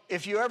know,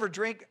 if you ever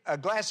drink a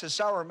glass of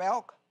sour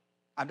milk,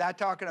 I'm not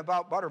talking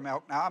about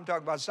buttermilk now, I'm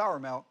talking about sour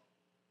milk.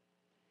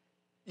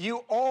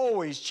 You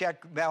always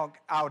check milk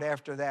out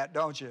after that,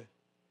 don't you?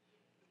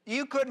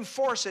 You couldn't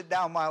force it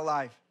down my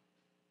life.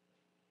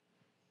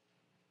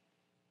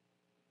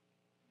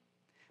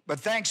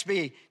 But thanks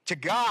be to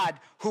God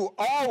who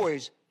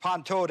always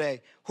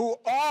pantode, who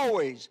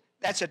always,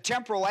 that's a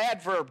temporal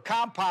adverb,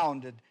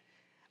 compounded,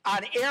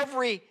 on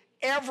every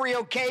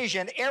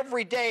occasion,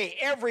 every day,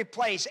 every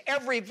place,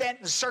 every event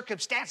and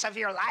circumstance of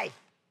your life.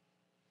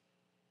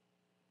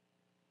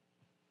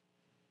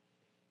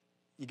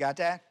 You got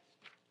that?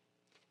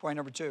 Point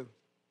number 2.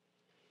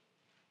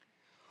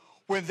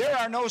 When there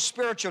are no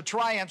spiritual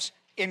triumphs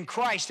in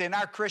Christ in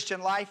our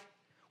Christian life,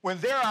 when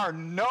there are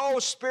no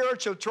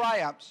spiritual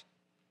triumphs,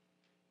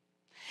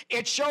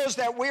 it shows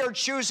that we are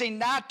choosing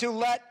not to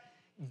let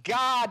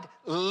God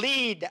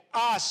lead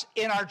us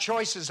in our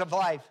choices of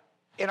life,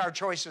 in our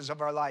choices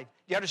of our life.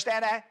 Do you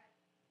understand that?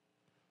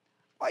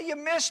 Well, you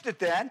missed it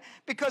then,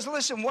 because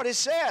listen what it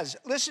says.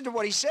 Listen to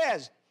what he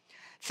says.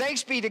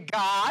 Thanks be to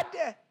God,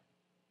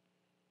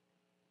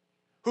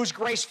 whose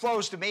grace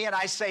flows to me, and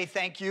I say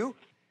thank you.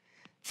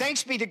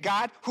 Thanks be to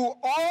God, who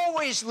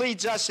always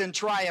leads us in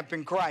triumph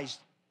in Christ.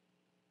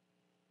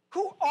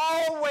 Who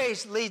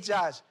always leads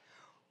us.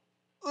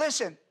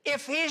 Listen,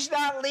 if he's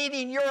not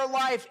leading your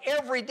life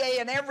every day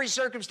in every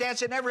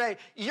circumstance and every day,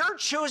 you're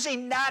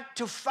choosing not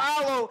to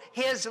follow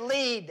his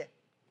lead.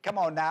 Come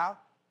on now.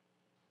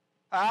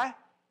 Huh?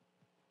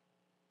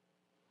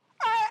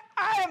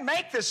 I didn't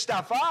make this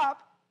stuff up.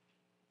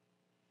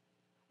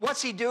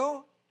 What's he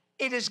do?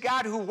 It is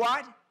God who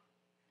what?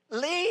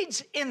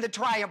 Leads in the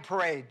triumph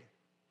parade.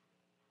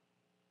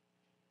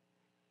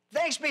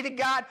 Thanks be to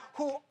God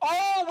who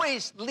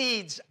always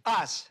leads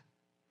us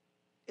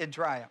in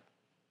triumph.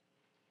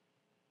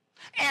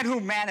 And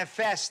who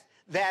manifests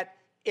that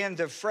in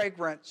the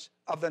fragrance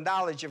of the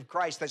knowledge of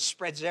Christ that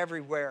spreads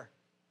everywhere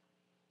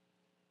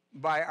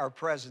by our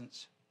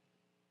presence.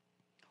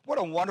 What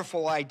a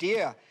wonderful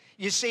idea.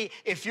 You see,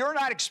 if you're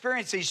not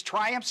experiencing these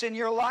triumphs in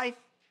your life,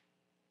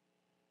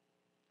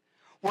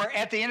 where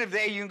at the end of the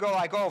day you can go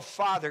like, oh,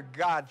 Father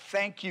God,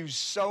 thank you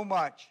so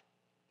much.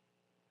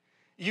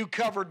 You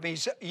covered me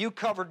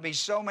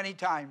so many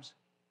times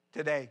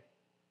today.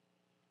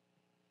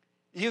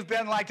 You've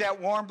been like that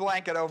warm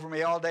blanket over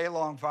me all day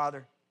long,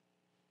 Father.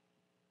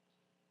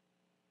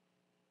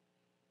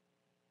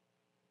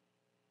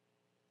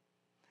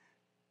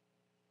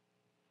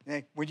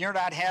 When you're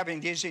not having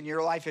these in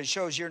your life, it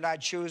shows you're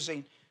not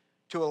choosing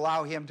to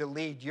allow him to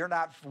lead. You're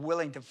not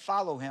willing to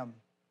follow him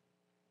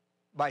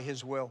by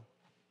his will.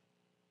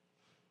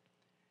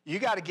 You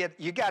got to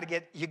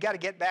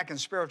get back in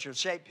spiritual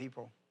shape,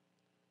 people.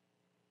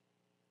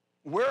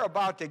 We're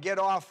about to get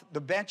off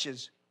the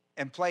benches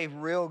and play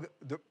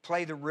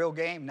the real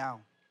game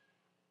now.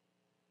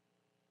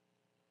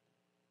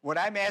 What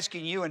I'm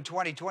asking you in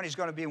 2020 is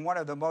going to be one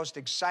of the most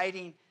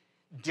exciting,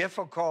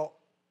 difficult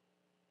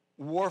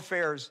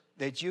warfares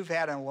that you've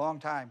had in a long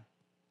time.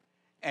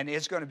 And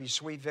it's going to be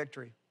sweet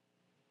victory.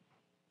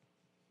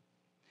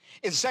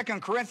 In 2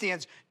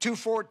 Corinthians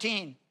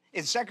 2:14,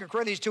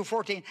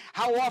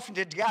 how often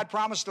did God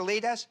promise to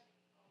lead us?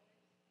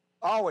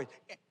 Always.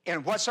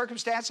 In what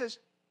circumstances?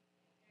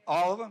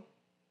 All of them.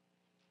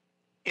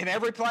 In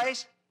every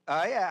place?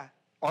 Oh, yeah.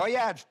 Oh,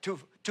 yeah,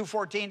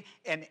 2:14,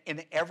 and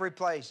in every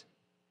place.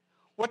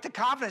 What the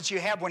confidence you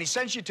have when he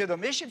sends you to the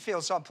mission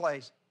field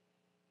someplace.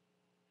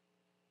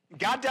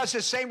 God does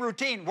the same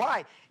routine.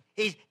 Why?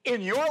 He's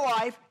in your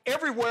life,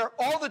 everywhere,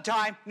 all the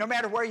time, no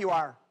matter where you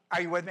are.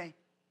 Are you with me?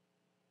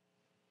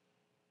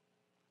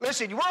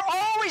 Listen, we're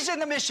always in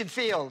the mission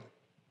field.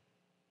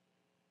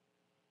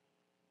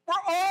 We're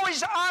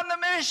always on the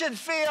mission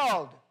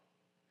field.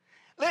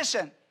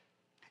 Listen,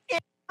 if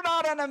you're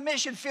not on a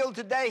mission field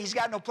today, he's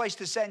got no place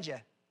to send you.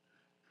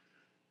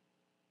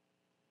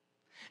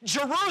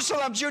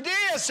 Jerusalem,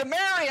 Judea,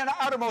 Samaria, and the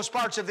uttermost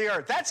parts of the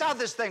earth. That's how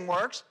this thing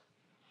works.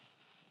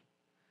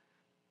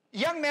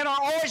 Young men are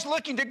always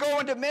looking to go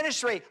into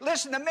ministry.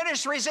 Listen, the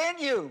ministry's in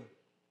you.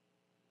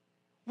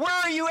 Where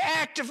are you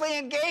actively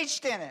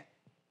engaged in it?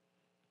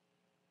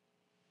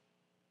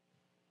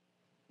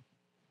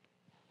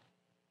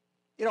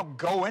 You don't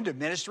go into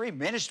ministry.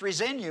 Ministry's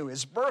in you.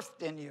 It's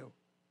birthed in you.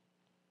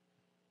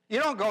 You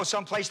don't go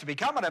someplace to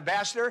become an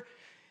ambassador.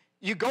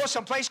 You go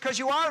someplace because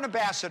you are an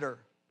ambassador.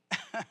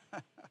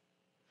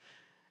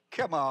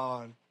 Come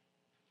on.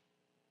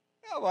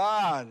 Come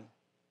on.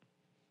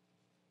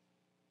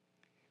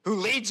 Who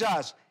leads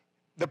us.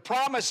 The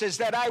promise is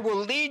that I will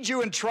lead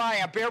you in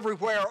triumph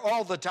everywhere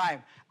all the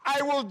time.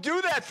 I will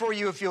do that for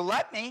you if you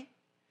let me.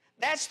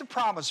 That's the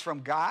promise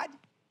from God.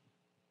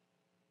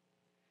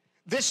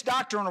 This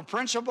doctrinal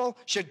principle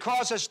should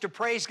cause us to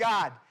praise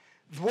God.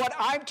 What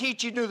I'm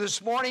teaching you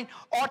this morning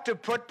ought to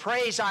put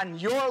praise on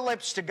your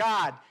lips to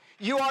God.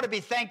 You ought to be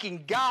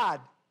thanking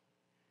God.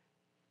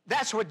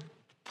 That's what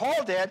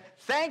Paul did.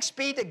 Thanks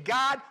be to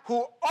God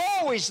who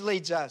always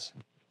leads us.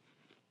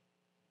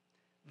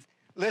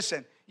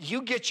 Listen,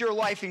 you get your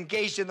life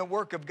engaged in the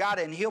work of God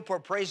and he'll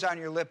put praise on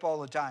your lip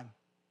all the time.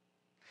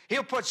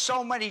 He'll put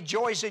so many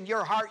joys in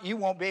your heart you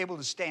won't be able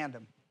to stand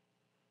them.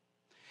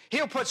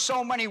 He'll put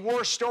so many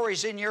war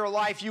stories in your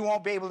life you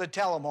won't be able to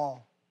tell them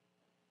all.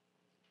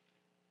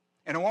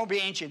 And it won't be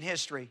ancient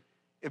history.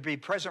 It'll be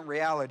present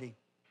reality.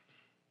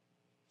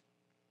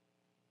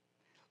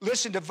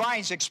 Listen to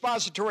Vine's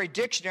expository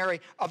dictionary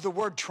of the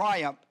word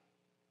triumph.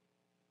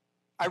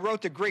 I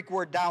wrote the Greek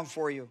word down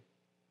for you.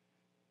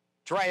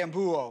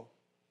 Triumbuo.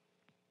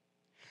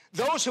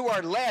 Those who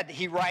are led,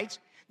 he writes,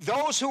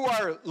 those who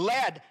are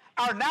led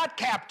are not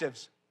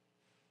captives.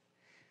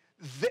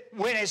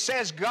 When it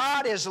says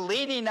God is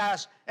leading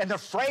us in the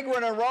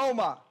fragrant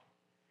aroma,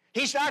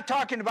 he's not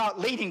talking about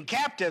leading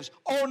captives.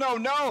 Oh, no,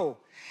 no.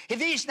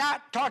 He's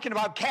not talking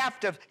about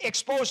captive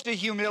exposed to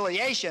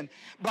humiliation,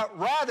 but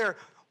rather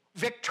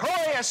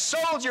victorious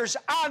soldiers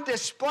on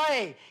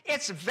display.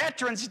 It's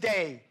Veterans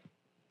Day.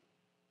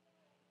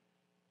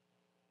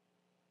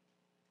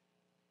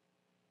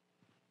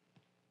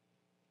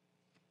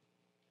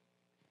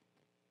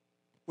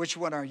 Which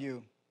one are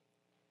you?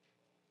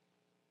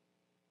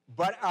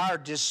 But are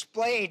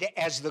displayed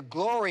as the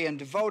glory and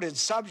devoted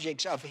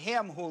subjects of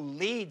him who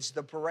leads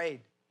the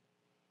parade.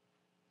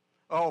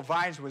 Oh,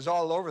 Vines was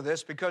all over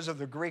this because of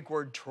the Greek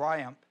word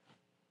triumph.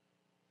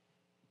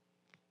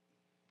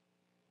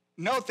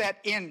 Note that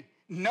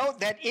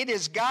it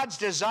is God's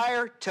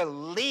desire to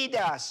lead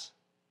us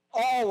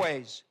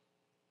always.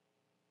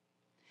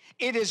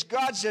 It is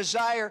God's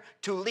desire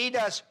to lead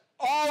us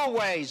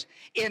always,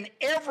 in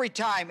every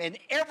time, in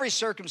every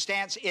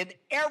circumstance, in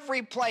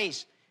every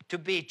place, to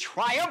be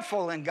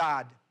triumphal in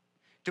God,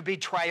 to be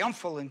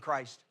triumphal in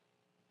Christ.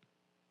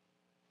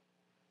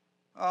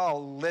 Oh,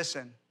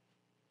 listen.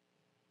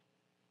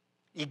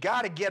 You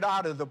got to get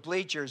out of the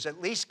bleachers,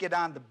 at least get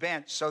on the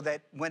bench, so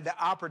that when the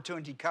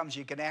opportunity comes,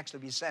 you can actually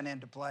be sent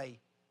into play.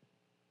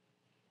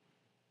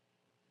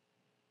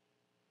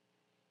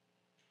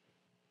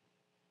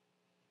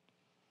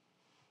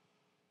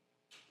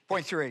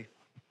 Point 3.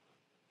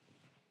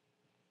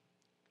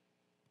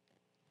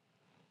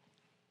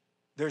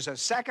 There's a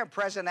second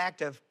present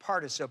active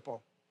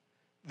participle.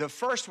 The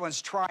first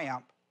one's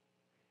triumph,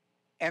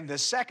 and the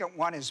second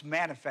one is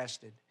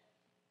manifested.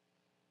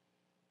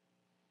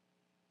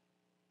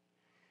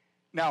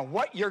 Now,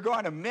 what you're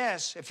going to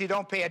miss if you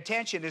don't pay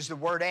attention is the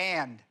word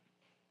and.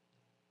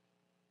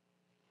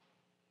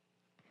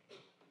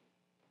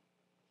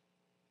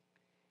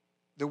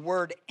 The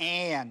word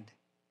and.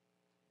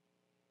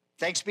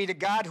 Thanks be to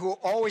God who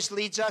always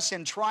leads us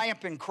in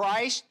triumph in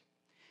Christ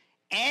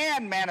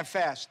and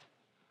manifest.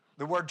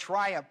 The word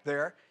triumph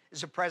there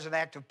is a present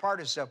active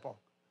participle.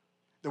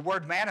 The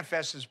word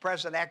manifest is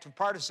present active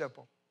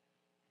participle.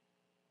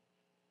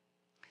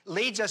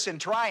 Leads us in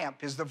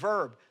triumph is the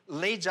verb.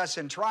 Leads us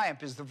in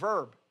triumph is the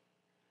verb.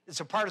 It's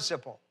a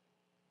participle.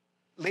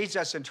 Leads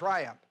us in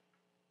triumph.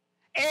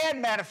 And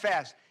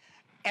manifest.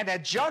 An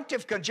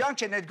adjunctive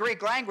conjunction in the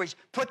Greek language,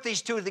 put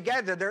these two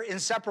together, they're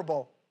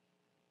inseparable.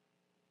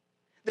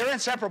 They're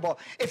inseparable.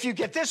 If you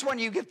get this one,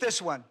 you get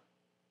this one.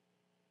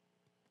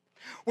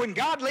 When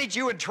God leads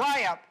you in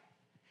triumph,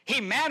 he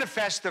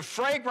manifests the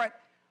fragrant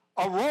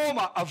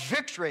aroma of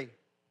victory,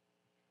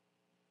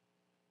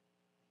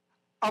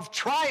 of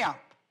triumph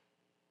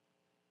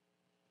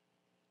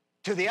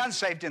to the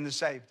unsaved and the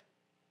saved.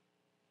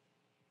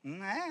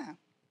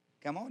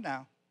 Come on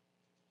now.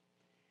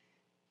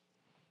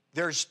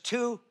 There's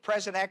two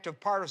present active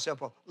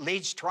participle,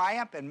 leads,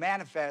 triumph, and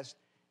manifest.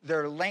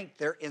 They're linked,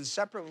 they're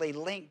inseparably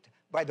linked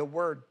by the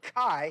word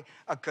kai,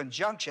 a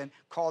conjunction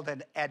called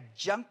an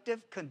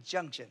adjunctive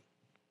conjunction.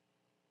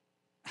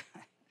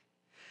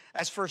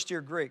 That's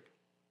first-year Greek.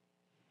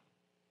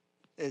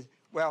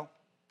 Well,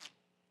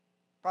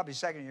 probably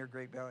second-year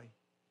Greek, Billy.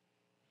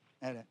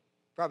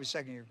 Probably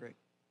second-year Greek.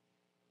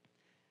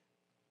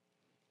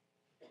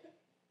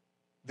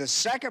 The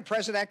second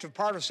present active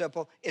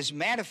participle is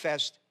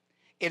manifest.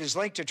 It is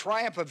linked to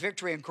triumph of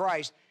victory in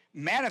Christ.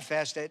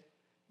 Manifested,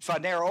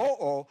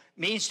 phaneroo,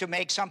 means to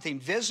make something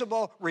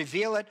visible,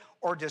 reveal it,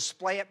 or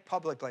display it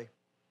publicly.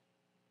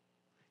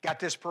 Got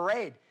this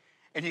parade,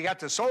 and you got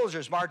the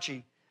soldiers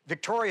marching,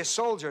 victorious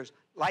soldiers,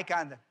 like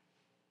on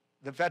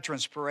the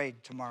Veterans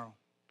Parade tomorrow.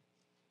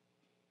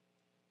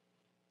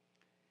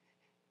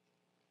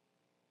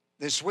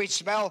 The sweet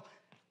smell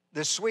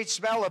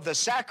of the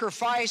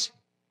sacrifice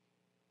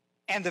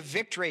and the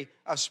victory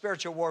of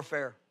spiritual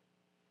warfare.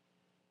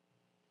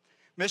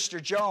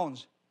 Mr.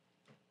 Jones,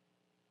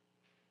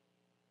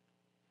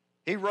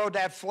 he rode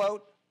that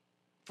float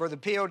for the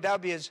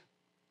POWs,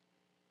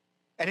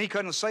 and he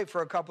couldn't sleep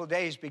for a couple of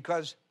days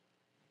because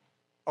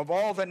of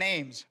all the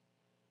names,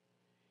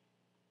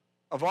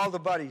 of all the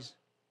buddies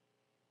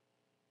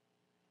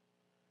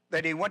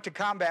that he went to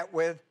combat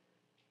with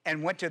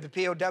and went to the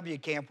POW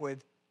camp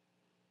with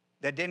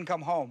that didn't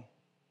come home.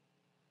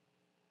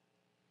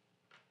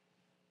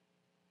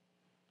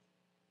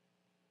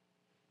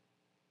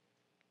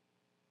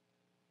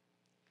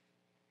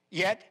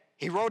 Yet,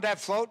 he rode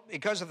that float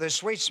because of the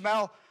sweet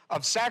smell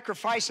of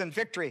sacrifice and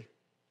victory.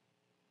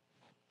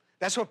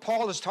 That's what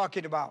Paul is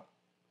talking about.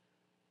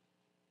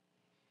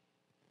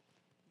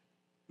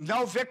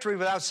 No victory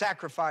without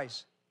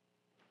sacrifice.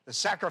 The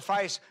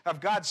sacrifice of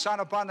God's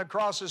Son upon the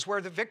cross is where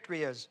the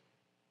victory is.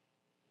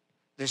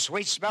 The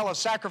sweet smell of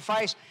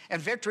sacrifice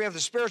and victory of the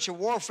spiritual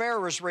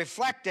warfare is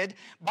reflected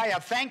by a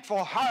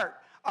thankful heart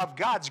of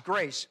God's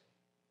grace.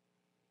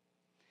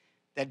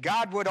 that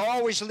God would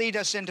always lead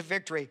us into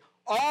victory.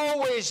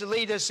 Always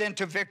lead us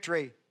into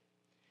victory.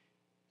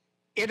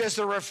 It is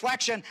the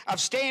reflection of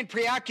staying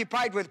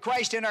preoccupied with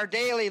Christ in our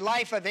daily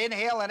life of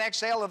inhale and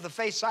exhale of the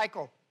faith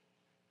cycle.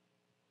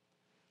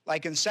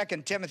 Like in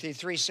 2 Timothy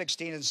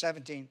 3:16 and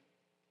 17.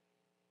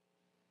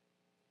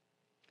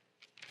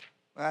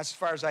 Well, that's as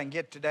far as I can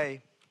get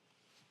today.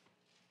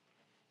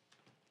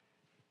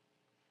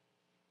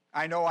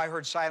 I know I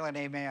heard silent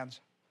amens.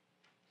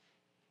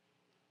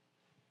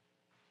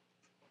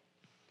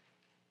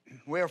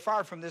 We are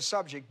far from this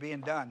subject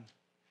being done.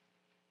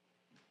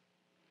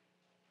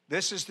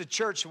 This is the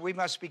church we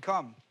must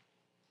become.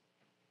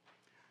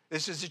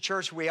 This is the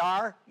church we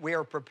are. We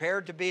are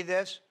prepared to be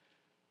this.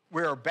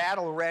 We are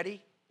battle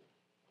ready.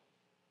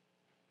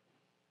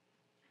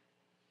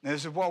 And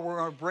this is what we're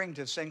going to bring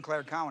to St.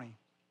 Clair County.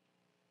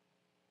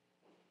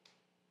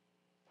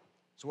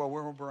 It's what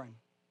we're going to bring.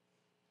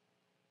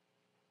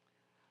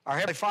 Our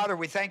Heavenly Father,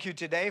 we thank you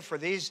today for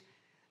these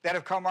that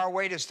have come our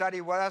way to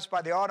study with us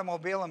by the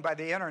automobile and by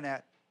the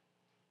internet.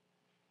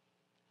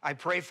 I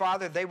pray,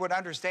 Father, they would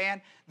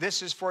understand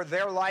this is for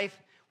their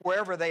life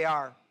wherever they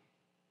are.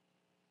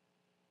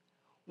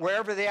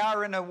 Wherever they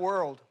are in the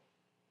world.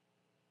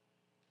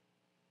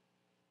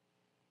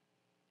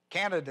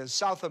 Canada,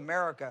 South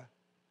America,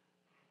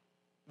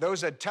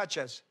 those that touch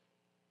us.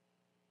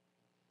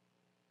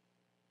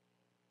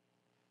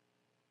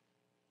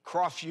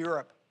 Across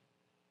Europe.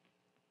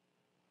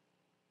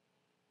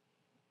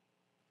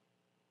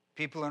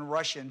 People in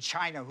Russia and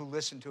China who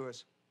listen to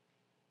us.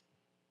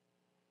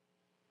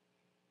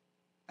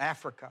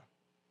 Africa.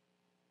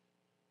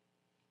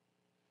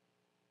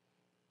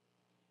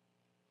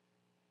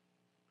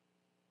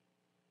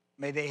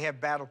 May they have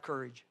battle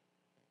courage.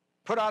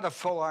 Put on the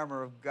full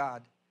armor of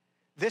God.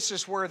 This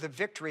is where the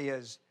victory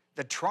is.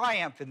 The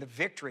triumph in the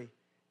victory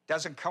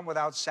doesn't come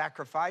without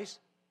sacrifice.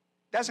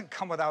 Doesn't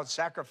come without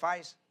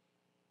sacrifice.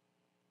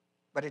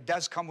 But it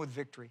does come with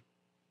victory.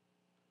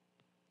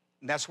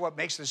 And that's what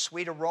makes the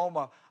sweet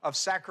aroma of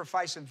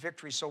sacrifice and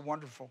victory so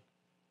wonderful.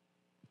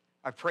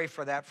 I pray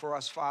for that for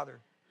us, Father.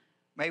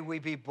 May we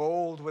be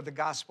bold with the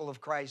gospel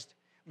of Christ.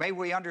 May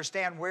we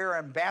understand we're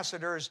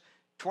ambassadors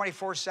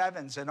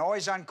 24/7 and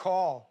always on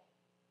call.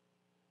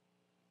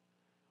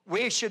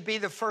 We should be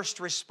the first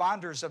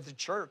responders of the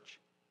church.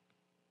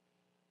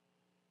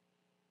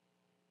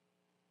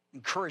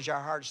 Encourage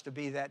our hearts to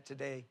be that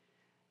today.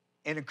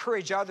 And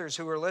encourage others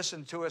who are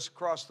listening to us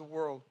across the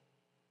world.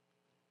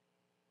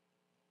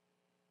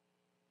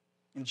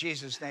 In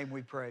Jesus' name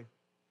we pray.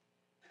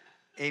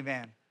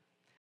 Amen.